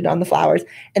and they put it on the flowers,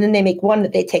 and then they make one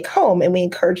that they take home, and we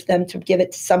encourage them to give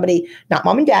it to somebody, not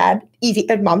mom and dad. Easy,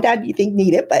 mom and dad you think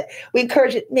need it, but we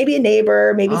encourage it, maybe a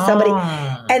neighbor, maybe somebody,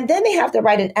 and then they have to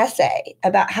write an essay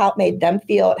about how it made them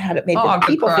feel and how it made the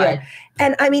people feel.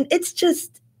 And I mean, it's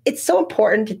so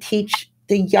important to teach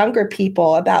the younger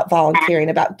people about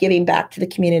volunteering, about giving back to the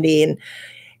community, and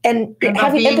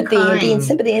having empathy and being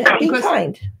sympathy and being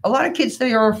kind. A lot of kids,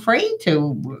 they are afraid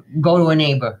to go to a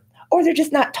neighbor. Or they're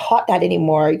just not taught that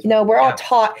anymore. We're all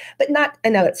taught, but not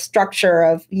in a structure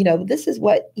of, this is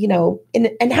what,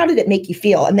 and how did it make you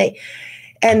feel? And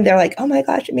they're like, oh my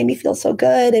gosh, it made me feel so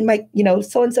good. And my,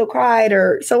 so-and-so cried,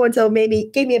 or so-and-so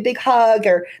gave me a big hug,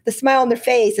 or the smile on their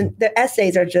face. And the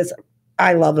essays are just,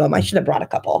 I love them. I should have brought a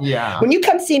couple. Yeah. When you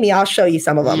come see me, I'll show you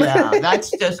some of them. Yeah, that's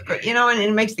just great. And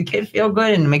it makes the kid feel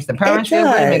good, and it makes the parents feel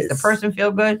good, it makes the person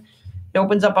feel good. It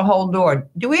opens up a whole door.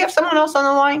 Do we have someone else on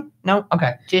the line? No?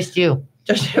 Okay. Just you.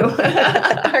 Just you.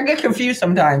 I get confused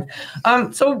sometimes.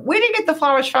 So where do you get the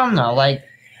flowers from, though?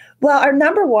 Well, our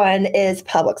number one is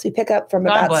Publix. We pick up from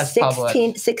about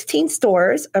 16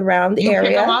 stores around the area.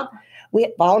 You pick them up? We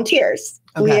have volunteers.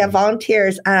 Okay. We have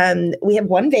volunteers. We have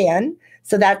one van.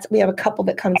 So we have a couple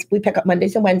that comes, we pick up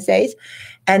Mondays and Wednesdays.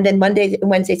 And then Mondays and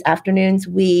Wednesdays afternoons,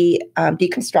 we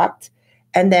deconstruct.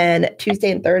 And then Tuesday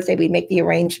and Thursday, we make the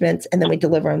arrangements, and then we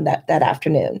deliver them that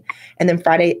afternoon. And then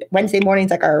Wednesday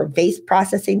mornings, like our vase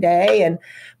processing day.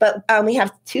 But we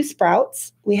have 2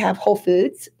 Sprouts. We have Whole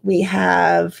Foods. We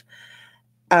have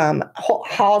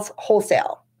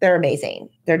Wholesale. They're amazing.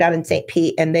 They're down in St.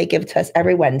 Pete, and they give it to us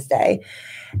every Wednesday.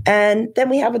 And then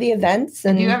we have the events.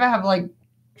 And do you ever have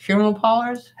funeral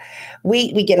parlors?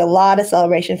 We get a lot of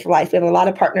celebration for life. We have a lot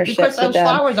of partnerships because those with them.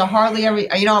 Flowers are hardly every.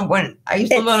 When I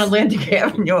used to live on Atlantic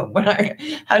Avenue, when I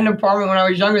had an apartment when I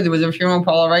was younger, there was a funeral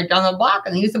parlor right down the block,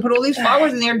 and they used to put all these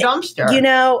flowers in their dumpster.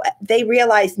 They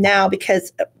realize now,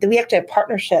 because we have to have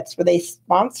partnerships where they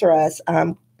sponsor us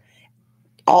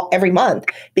every month,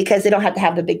 because they don't have to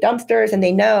have the big dumpsters, and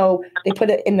they know they put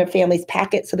it in their family's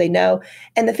packet, so they know.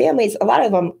 And the families, a lot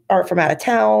of them are from out of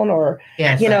town, or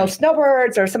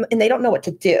snowbirds or some, and they don't know what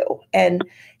to do. And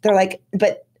they're like,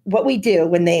 but what we do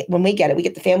when we get it, we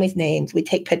get the family's names, we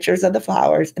take pictures of the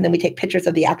flowers, and then we take pictures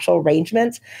of the actual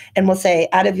arrangements, and we'll say,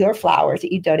 out of your flowers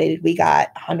that you donated, we got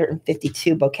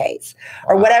 152 bouquets,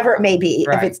 or whatever it may be.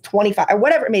 Right. If it's 25 or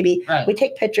whatever it may be, we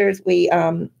take pictures.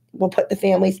 We'll put the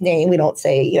family's name. We don't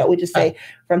say, we just say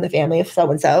from the family of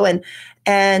so-and-so.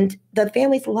 And the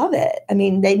families love it. I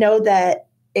mean, they know that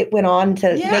it went on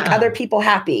to make other people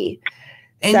happy.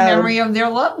 In memory of their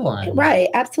loved one. Right.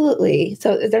 Absolutely.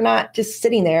 So they're not just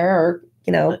sitting there or,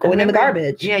 going in the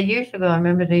garbage. Yeah. Years ago, I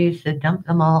remember they used to dump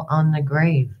them all on the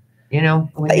grave. You know,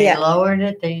 when they lowered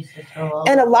it, they used to throw.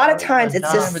 And a lot of times it's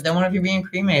just. But then what if you're being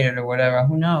cremated or whatever?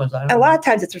 Who knows? A lot of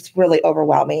times it's just really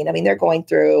overwhelming. I mean, they're going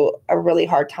through a really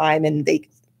hard time, and they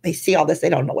see all this, they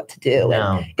don't know what to do.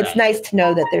 No, and it's nice to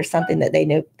know that there's something that they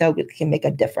know that can make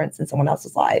a difference in someone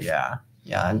else's life. Yeah,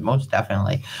 most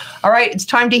definitely. All right, it's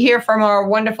time to hear from our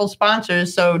wonderful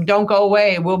sponsors, so don't go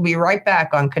away. We'll be right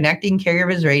back on Connecting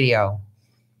Caregivers Radio.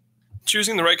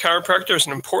 Choosing the right chiropractor is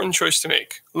an important choice to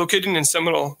make. Located in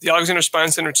Seminole, the Alexander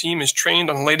Spine Center team is trained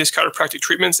on the latest chiropractic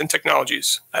treatments and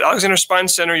technologies. At Alexander Spine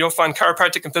Center, you'll find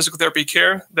chiropractic and physical therapy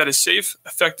care that is safe,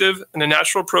 effective, and a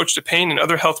natural approach to pain and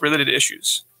other health-related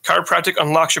issues. Chiropractic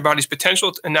unlocks your body's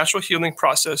potential and natural healing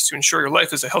process to ensure your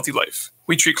life is a healthy life.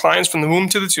 We treat clients from the womb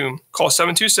to the tomb. Call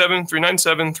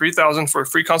 727-397-3000 for a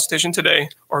free consultation today,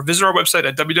 or visit our website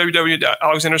at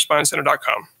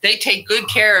www.alexanderspinecenter.com. They take good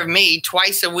care of me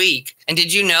twice a week. And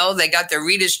did you know they got the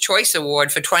Reader's Choice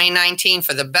Award for 2019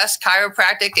 for the best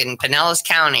chiropractic in Pinellas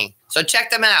County? So check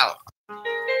them out.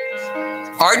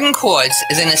 Arden Courts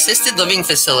is an assisted living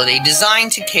facility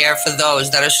designed to care for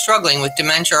those that are struggling with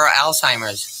dementia or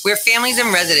Alzheimer's, where families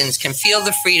and residents can feel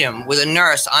the freedom with a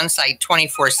nurse on site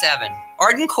 24/7.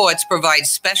 Arden Courts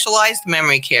provides specialized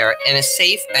memory care in a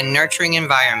safe and nurturing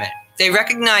environment. They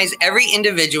recognize every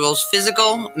individual's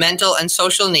physical, mental, and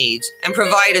social needs and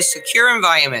provide a secure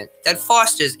environment that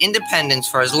fosters independence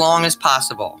for as long as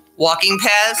possible. Walking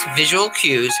paths, visual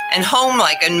cues, and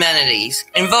home-like amenities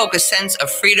invoke a sense of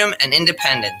freedom and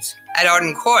independence. At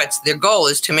Arden Courts, their goal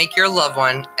is to make your loved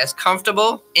one as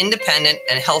comfortable, independent,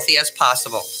 and healthy as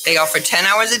possible. They offer 10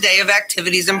 hours a day of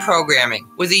activities and programming,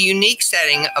 with a unique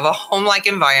setting of a home-like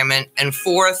environment and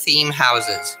 4 theme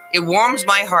houses. It warms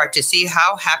my heart to see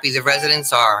how happy the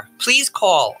residents are. Please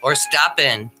call or stop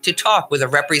in to talk with a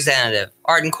representative.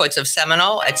 Arden Courts of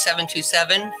Seminole at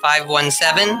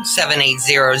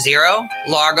 727-517-7800,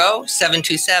 Largo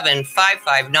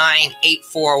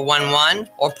 727-559-8411,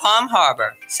 or Palm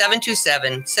Harbor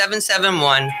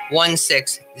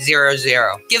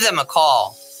 727-771-1600. Give them a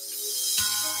call.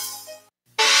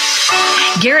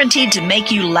 Guaranteed to make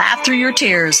you laugh through your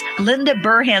tears, Linda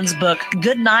Burhan's book,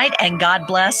 Good Night and God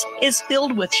Bless, is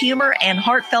filled with humor and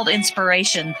heartfelt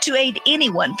inspiration to aid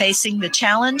anyone facing the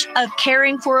challenge of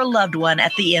caring for a loved one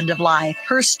at the end of life.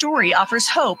 Her story offers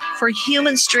hope for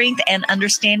human strength and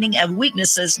understanding of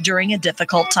weaknesses during a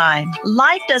difficult time.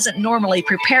 Life doesn't normally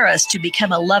prepare us to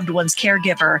become a loved one's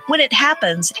caregiver. When it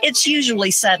happens, it's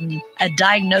usually sudden. A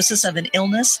diagnosis of an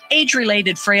illness,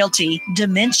 age-related frailty,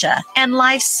 dementia, and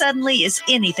life suddenly is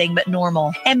anything but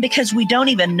normal. And because we don't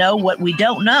even know what we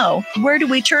don't know, where do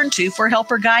we turn to for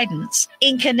help or guidance?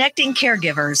 In Connecting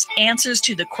Caregivers, answers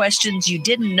to the questions you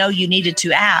didn't know you needed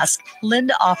to ask,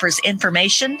 Linda offers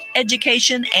information,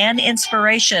 education, and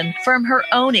inspiration from her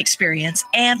own experience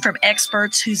and from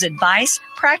experts whose advice,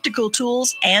 practical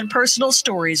tools, and personal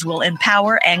stories will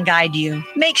empower and guide you.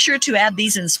 Make sure to add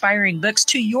these inspiring books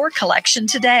to your collection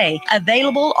today.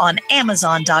 Available on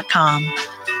Amazon.com.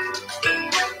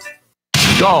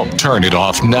 Don't turn it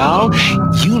off now.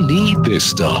 You need this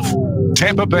stuff.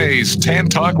 Tampa Bay's Tan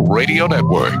Talk Radio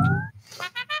Network.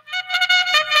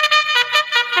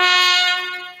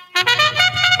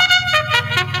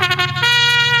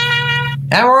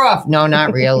 And we're off. No,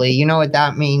 not really. You know what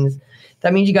that means?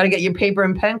 That means you got to get your paper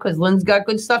and pen because Lynn's got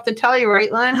good stuff to tell you,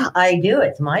 right, Lynn? I do.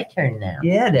 It's my turn now.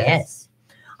 Yeah, it is. Yes.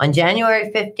 On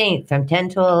January 15th from 10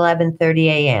 to 11:30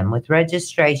 a.m. with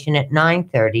registration at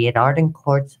 9:30 at Arden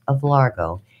Courts of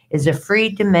Largo is a free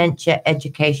dementia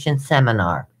education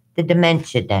seminar, The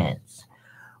Dementia Dance.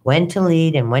 When to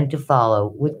lead and when to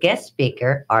follow with guest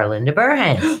speaker Arlinda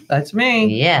Burhan. That's me.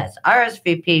 Yes.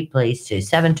 RSVP please to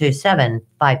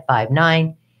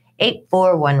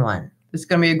 727-559-8411. This is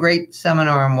going to be a great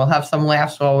seminar and we'll have some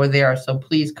laughs while we're there, so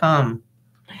please come.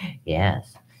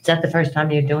 Yes. Is that the first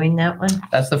time you're doing that one?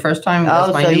 That's the first time. Oh,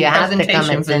 that's my so new you have to come.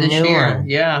 presentation It's for a this new year. one.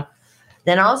 Yeah.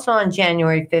 Then also on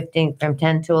January 15th from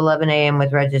 10 to 11 a.m.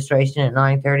 with registration at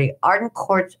 9:30, Arden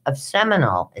Courts of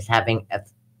Seminole is having a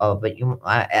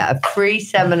free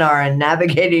seminar on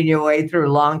navigating your way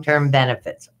through long-term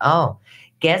benefits. Oh,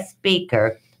 guest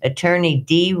speaker, attorney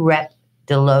D. Rep.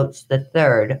 Delotes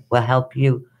III will help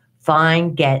you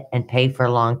find, get, and pay for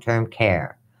long-term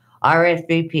care.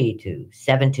 RSVP to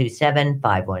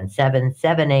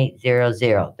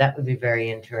 727-517-7800. That would be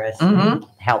very interesting,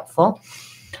 helpful.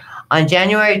 On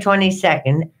January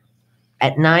 22nd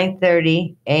at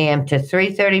 9:30 a.m. to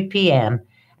 3:30 p.m.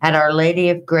 at Our Lady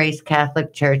of Grace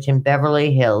Catholic Church in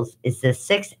Beverly Hills is the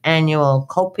 6th annual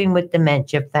Coping with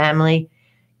Dementia Family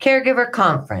Caregiver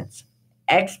Conference.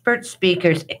 Expert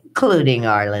speakers, including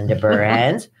Arlinda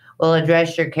Burhans, will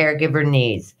address your caregiver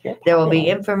needs. There will be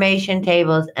information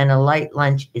tables and a light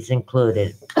lunch is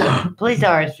included. Please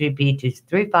RSVP to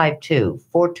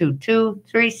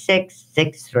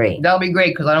 352-422-3663. That'll be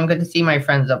great because I don't get to see my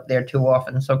friends up there too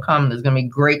often. So come, there's going to be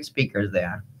great speakers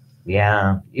there.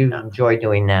 Yeah, you enjoy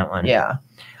doing that one. Yeah.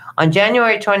 On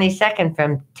January 22nd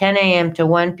from 10 a.m. to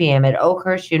 1 p.m. at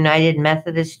Oakhurst United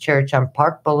Methodist Church on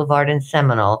Park Boulevard in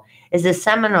Seminole is a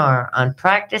seminar on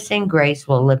practicing grace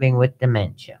while living with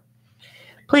dementia.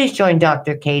 Please join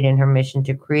Dr. Kate in her mission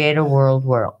to create a world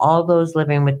where all those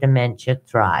living with dementia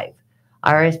thrive.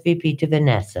 RSVP to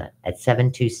Vanessa at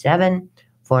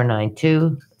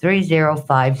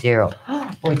 727-492-3050.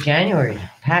 Boy, January is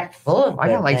packed full of I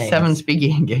got like 7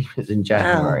 speaking engagements in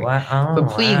January. But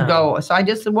please go.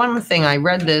 So one thing, I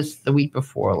read this the week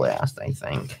before last, I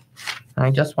think. And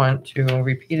I just want to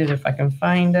repeat it if I can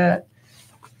find it.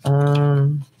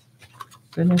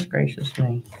 Goodness gracious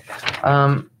me.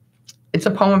 It's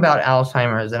a poem about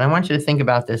Alzheimer's, and I want you to think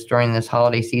about this during this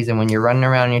holiday season when you're running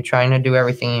around and you're trying to do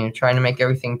everything and you're trying to make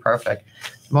everything perfect.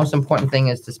 The most important thing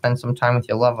is to spend some time with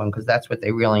your loved one because that's what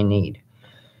they really need.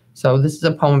 So this is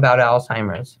a poem about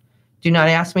Alzheimer's. Do not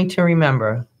ask me to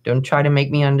remember. Don't try to make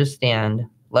me understand.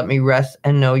 Let me rest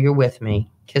and know you're with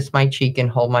me. Kiss my cheek and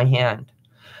hold my hand.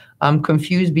 I'm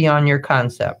confused beyond your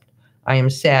concept. I am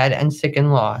sad and sick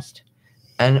and lost.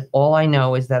 And all I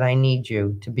know is that I need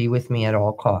you to be with me at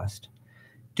all cost.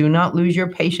 Do not lose your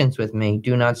patience with me.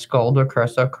 Do not scold or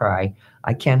curse or cry.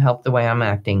 I can't help the way I'm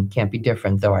acting. Can't be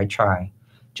different, though I try.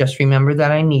 Just remember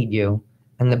that I need you,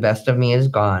 and the best of me is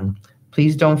gone.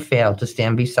 Please don't fail to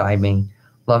stand beside me.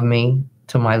 Love me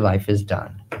till my life is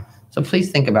done. So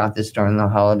please think about this during the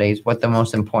holidays. What the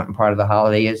most important part of the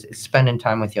holiday is spending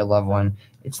time with your loved one.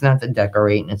 It's not the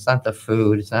decorating. It's not the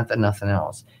food. It's not the nothing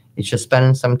else. It's just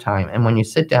spending some time. And when you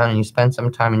sit down and you spend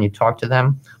some time and you talk to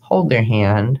them, hold their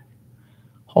hand,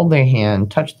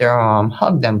 touch their arm,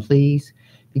 hug them, please.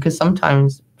 Because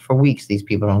sometimes for weeks, these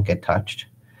people don't get touched.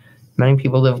 Many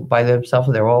people live by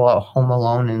themselves. They're all at home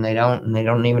alone and they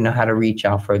don't even know how to reach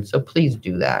out for it. So please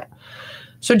do that.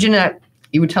 So Janette,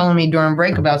 you were telling me during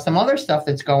break about some other stuff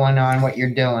that's going on, what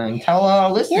you're doing. Tell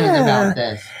our listeners about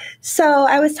this. So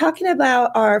I was talking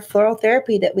about our floral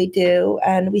therapy that we do,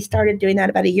 and we started doing that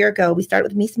about a year ago. We started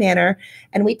with Mies Manor,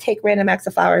 and we take random acts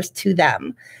of flowers to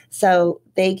them. So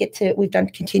they get to, we've done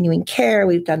continuing care,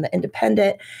 we've done the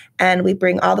independent, and we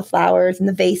bring all the flowers and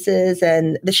the vases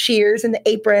and the shears and the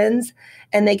aprons,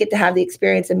 and they get to have the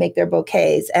experience and make their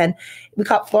bouquets. And we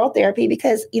call it floral therapy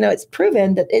because, it's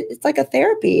proven that it's like a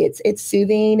therapy. It's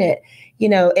soothing.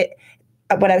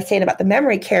 What I was saying about the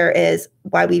memory care is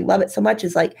why we love it so much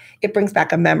is like it brings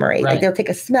back a memory. Right. Like they'll take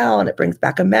a smell and it brings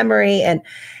back a memory. And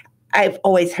I've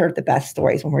always heard the best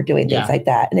stories when we're doing things like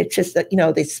that. And it's just that,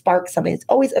 they spark something. It's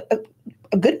always a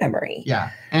good memory.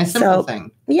 Yeah. And a simple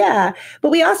thing. Yeah. But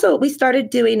we started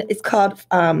doing, it's called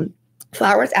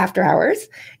Flowers After Hours.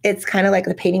 It's kind of like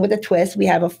the painting with a twist. We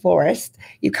have a florist.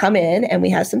 You come in and we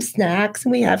have some snacks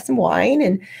and we have some wine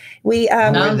and we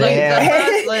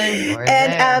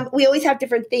we always have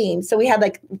different themes. So we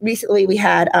had recently we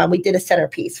did a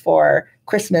centerpiece for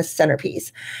Christmas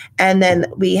centerpiece. And then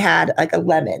we had like a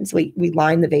lemons. We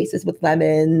lined the vases with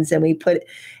lemons and we put,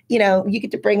 you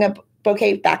get to bring a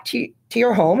bouquet back to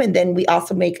your home. And then we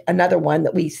also make another one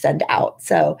that we send out.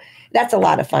 So that's a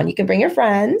lot of fun. You can bring your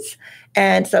friends,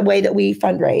 and it's a way that we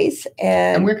fundraise.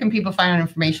 And where can people find out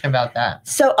information about that?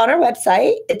 So on our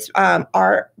website, it's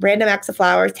our Random Acts of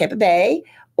Flowers Tampa Bay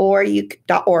 .org,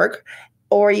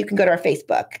 or you can go to our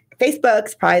Facebook.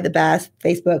 Facebook's probably the best.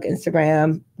 Facebook,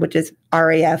 Instagram, which is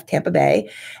RAF Tampa Bay,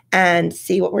 and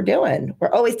see what we're doing.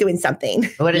 We're always doing something.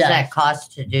 What does that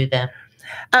cost to do that?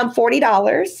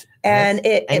 $40,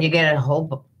 and you get a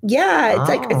whole. Yeah,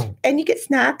 it's and you get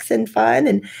snacks and fun,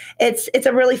 and it's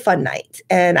a really fun night.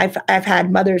 And I've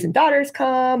had mothers and daughters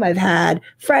come. I've had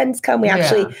friends come. We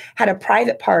actually had a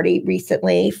private party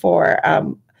recently for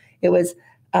it was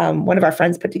one of our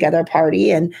friends put together a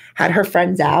party and had her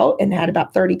friends out and had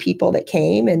about 30 people that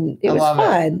came, and it was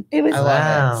fun. It was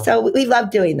fun. So we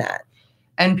love doing that.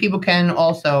 And people can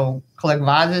also collect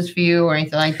vases for you or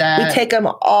anything like that. We take them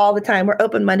all the time. We're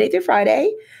open Monday through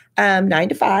Friday. 9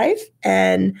 to 5.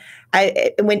 And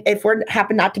if we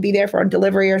happen not to be there for a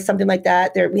delivery or something like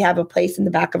that, we have a place in the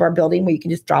back of our building where you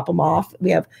can just drop them off. We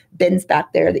have bins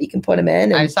back there that you can put them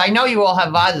in. So I know you all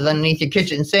have vases underneath your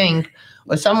kitchen sink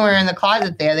or somewhere in the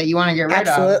closet there that you want to get rid of.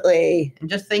 Absolutely. And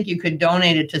just think you could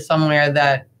donate it to somewhere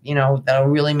that, that'll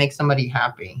really make somebody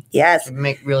happy. Yes.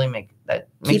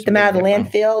 Keep them out of the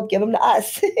landfill, give them to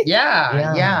us.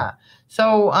 Yeah.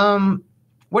 So,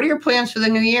 what are your plans for the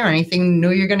new year? Anything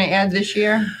new you're going to add this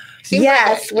year?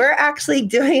 Yes, we're actually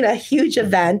doing a huge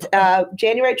event.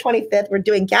 January 25th, we're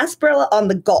doing Gasparilla on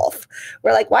the Gulf.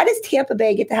 We're like, why does Tampa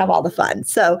Bay get to have all the fun?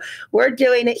 So we're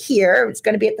doing it here. It's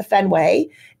going to be at the Fenway,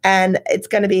 and it's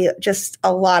going to be just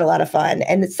a lot of fun.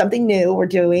 And it's something new we're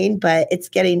doing, but it's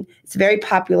very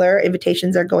popular.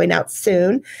 Invitations are going out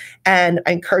soon. And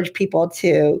I encourage people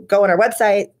to go on our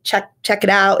website, check it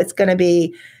out.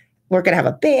 We're going to have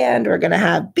a band. We're going to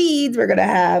have beads. We're going to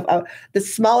have the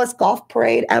smallest golf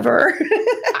parade ever.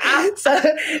 So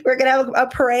we're going to have a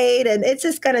parade, and it's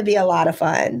just going to be a lot of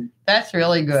fun. That's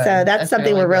really good. So that's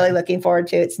something we're really looking forward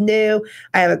to. It's new.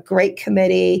 I have a great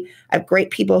committee. I have great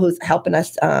people who's helping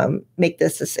us make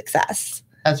this a success.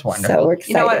 That's wonderful. So we're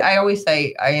excited. You know what? I always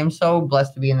say I am so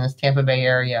blessed to be in this Tampa Bay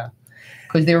area,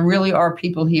 because there really are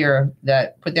people here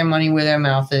that put their money where their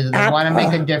mouth is. They want to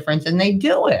make a difference, and they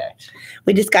do it.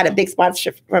 We just got a big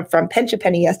sponsorship from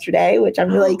Penny yesterday, which I'm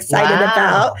really excited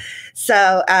about.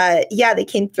 So, they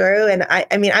came through, and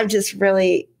I'm just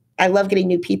really, I love getting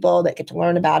new people that get to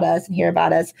learn about us and hear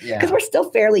about us, because we're still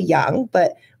fairly young,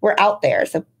 but we're out there.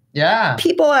 So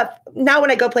people now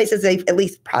when I go places, they've at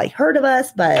least probably heard of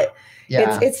us, but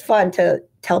it's fun to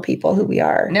tell people who we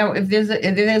are. Now, if there's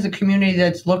a community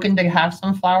that's looking to have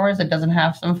some flowers that doesn't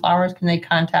have some flowers, can they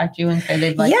contact you and say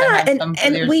they'd like to have some for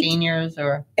their seniors?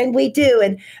 And we do.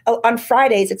 And on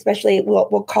Fridays, especially,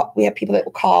 we'll call. We have people that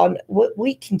will call, and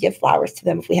we can give flowers to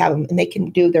them if we have them, and they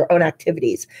can do their own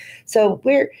activities. So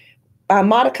we're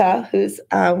Monica, who's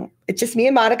it's just me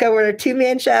and Monica. We're a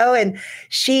 2-man show, and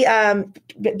she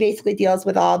basically deals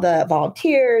with all the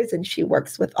volunteers, and she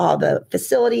works with all the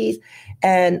facilities,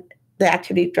 and the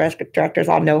activity directors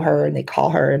all know her, and they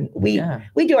call her, and we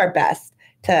do our best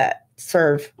to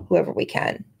serve whoever we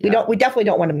can. We definitely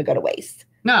don't want them to go to waste.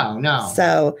 No.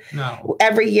 So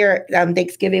every year,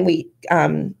 Thanksgiving, we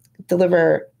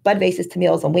deliver bud vases to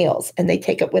Meals on Wheels, and they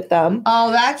take it with them.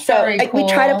 Oh, that's very cool.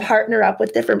 We try to partner up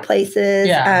with different places.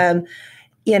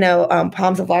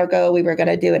 Palms of Largo, we were going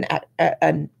to do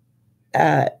an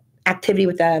activity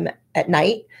with them at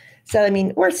night. So,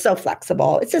 we're so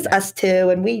flexible. It's just us two,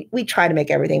 and we try to make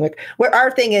everything work. Where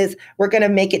our thing is, we're going to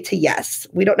make it to yes.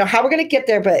 We don't know how we're going to get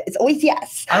there, but it's always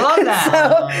yes. I love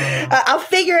that. So I'll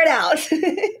figure it out.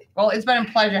 Well, it's been a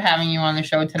pleasure having you on the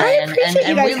show today. I appreciate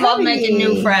you guys we love making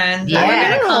new friends. Yeah. We're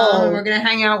going to come. We're going to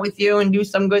hang out with you and do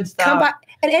some good stuff. Come by.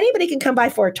 And anybody can come by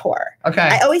for a tour. Okay.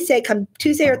 I always say come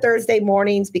Tuesday or Thursday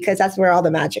mornings, because that's where all the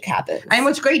magic happens. And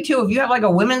what's great, too, if you have like a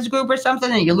women's group or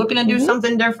something and you're looking to do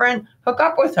something different, hook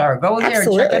up with her. Go there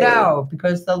and check it out,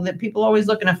 because the people are always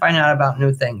looking to find out about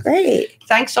new things. Great.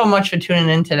 Thanks so much for tuning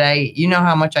in today. You know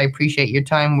how much I appreciate your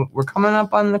time. We're coming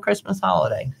up on the Christmas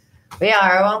holiday. We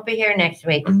are. I won't be here next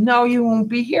week. No, you won't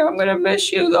be here. I'm going to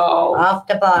miss you, though. Off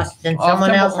to Boston.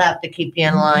 Someone else have to keep you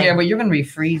in line. Yeah, but you're going to be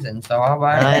freezing, so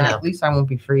at least I won't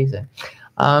be freezing.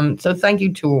 So thank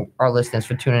you to our listeners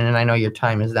for tuning in. I know your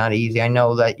time is not easy. I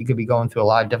know that you could be going through a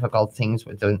lot of difficult things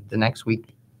with the next week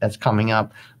that's coming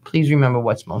up. Please remember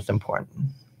what's most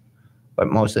important. What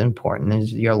most important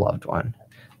is your loved one.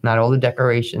 Not all the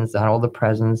decorations, not all the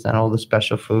presents, not all the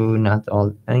special food, not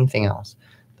all anything else.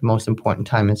 The most important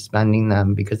time is spending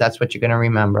them, because that's what you're going to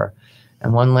remember.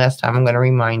 And one last time, I'm going to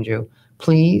remind you,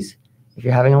 please, if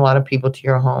you're having a lot of people to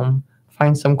your home,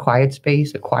 find some quiet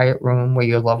space, a quiet room where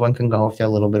your loved one can go if they're a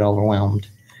little bit overwhelmed,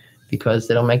 because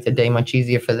it'll make the day much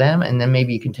easier for them. And then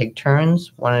maybe you can take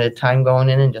turns one at a time going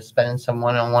in and just spending some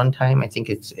one-on-one time. I think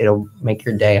it'll make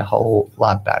your day a whole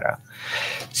lot better.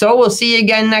 So we'll see you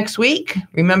again next week.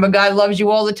 Remember, God loves you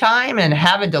all the time, and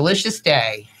have a delicious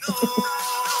day.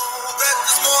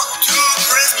 There's more to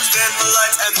Christmas than the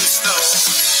lights and the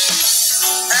snow.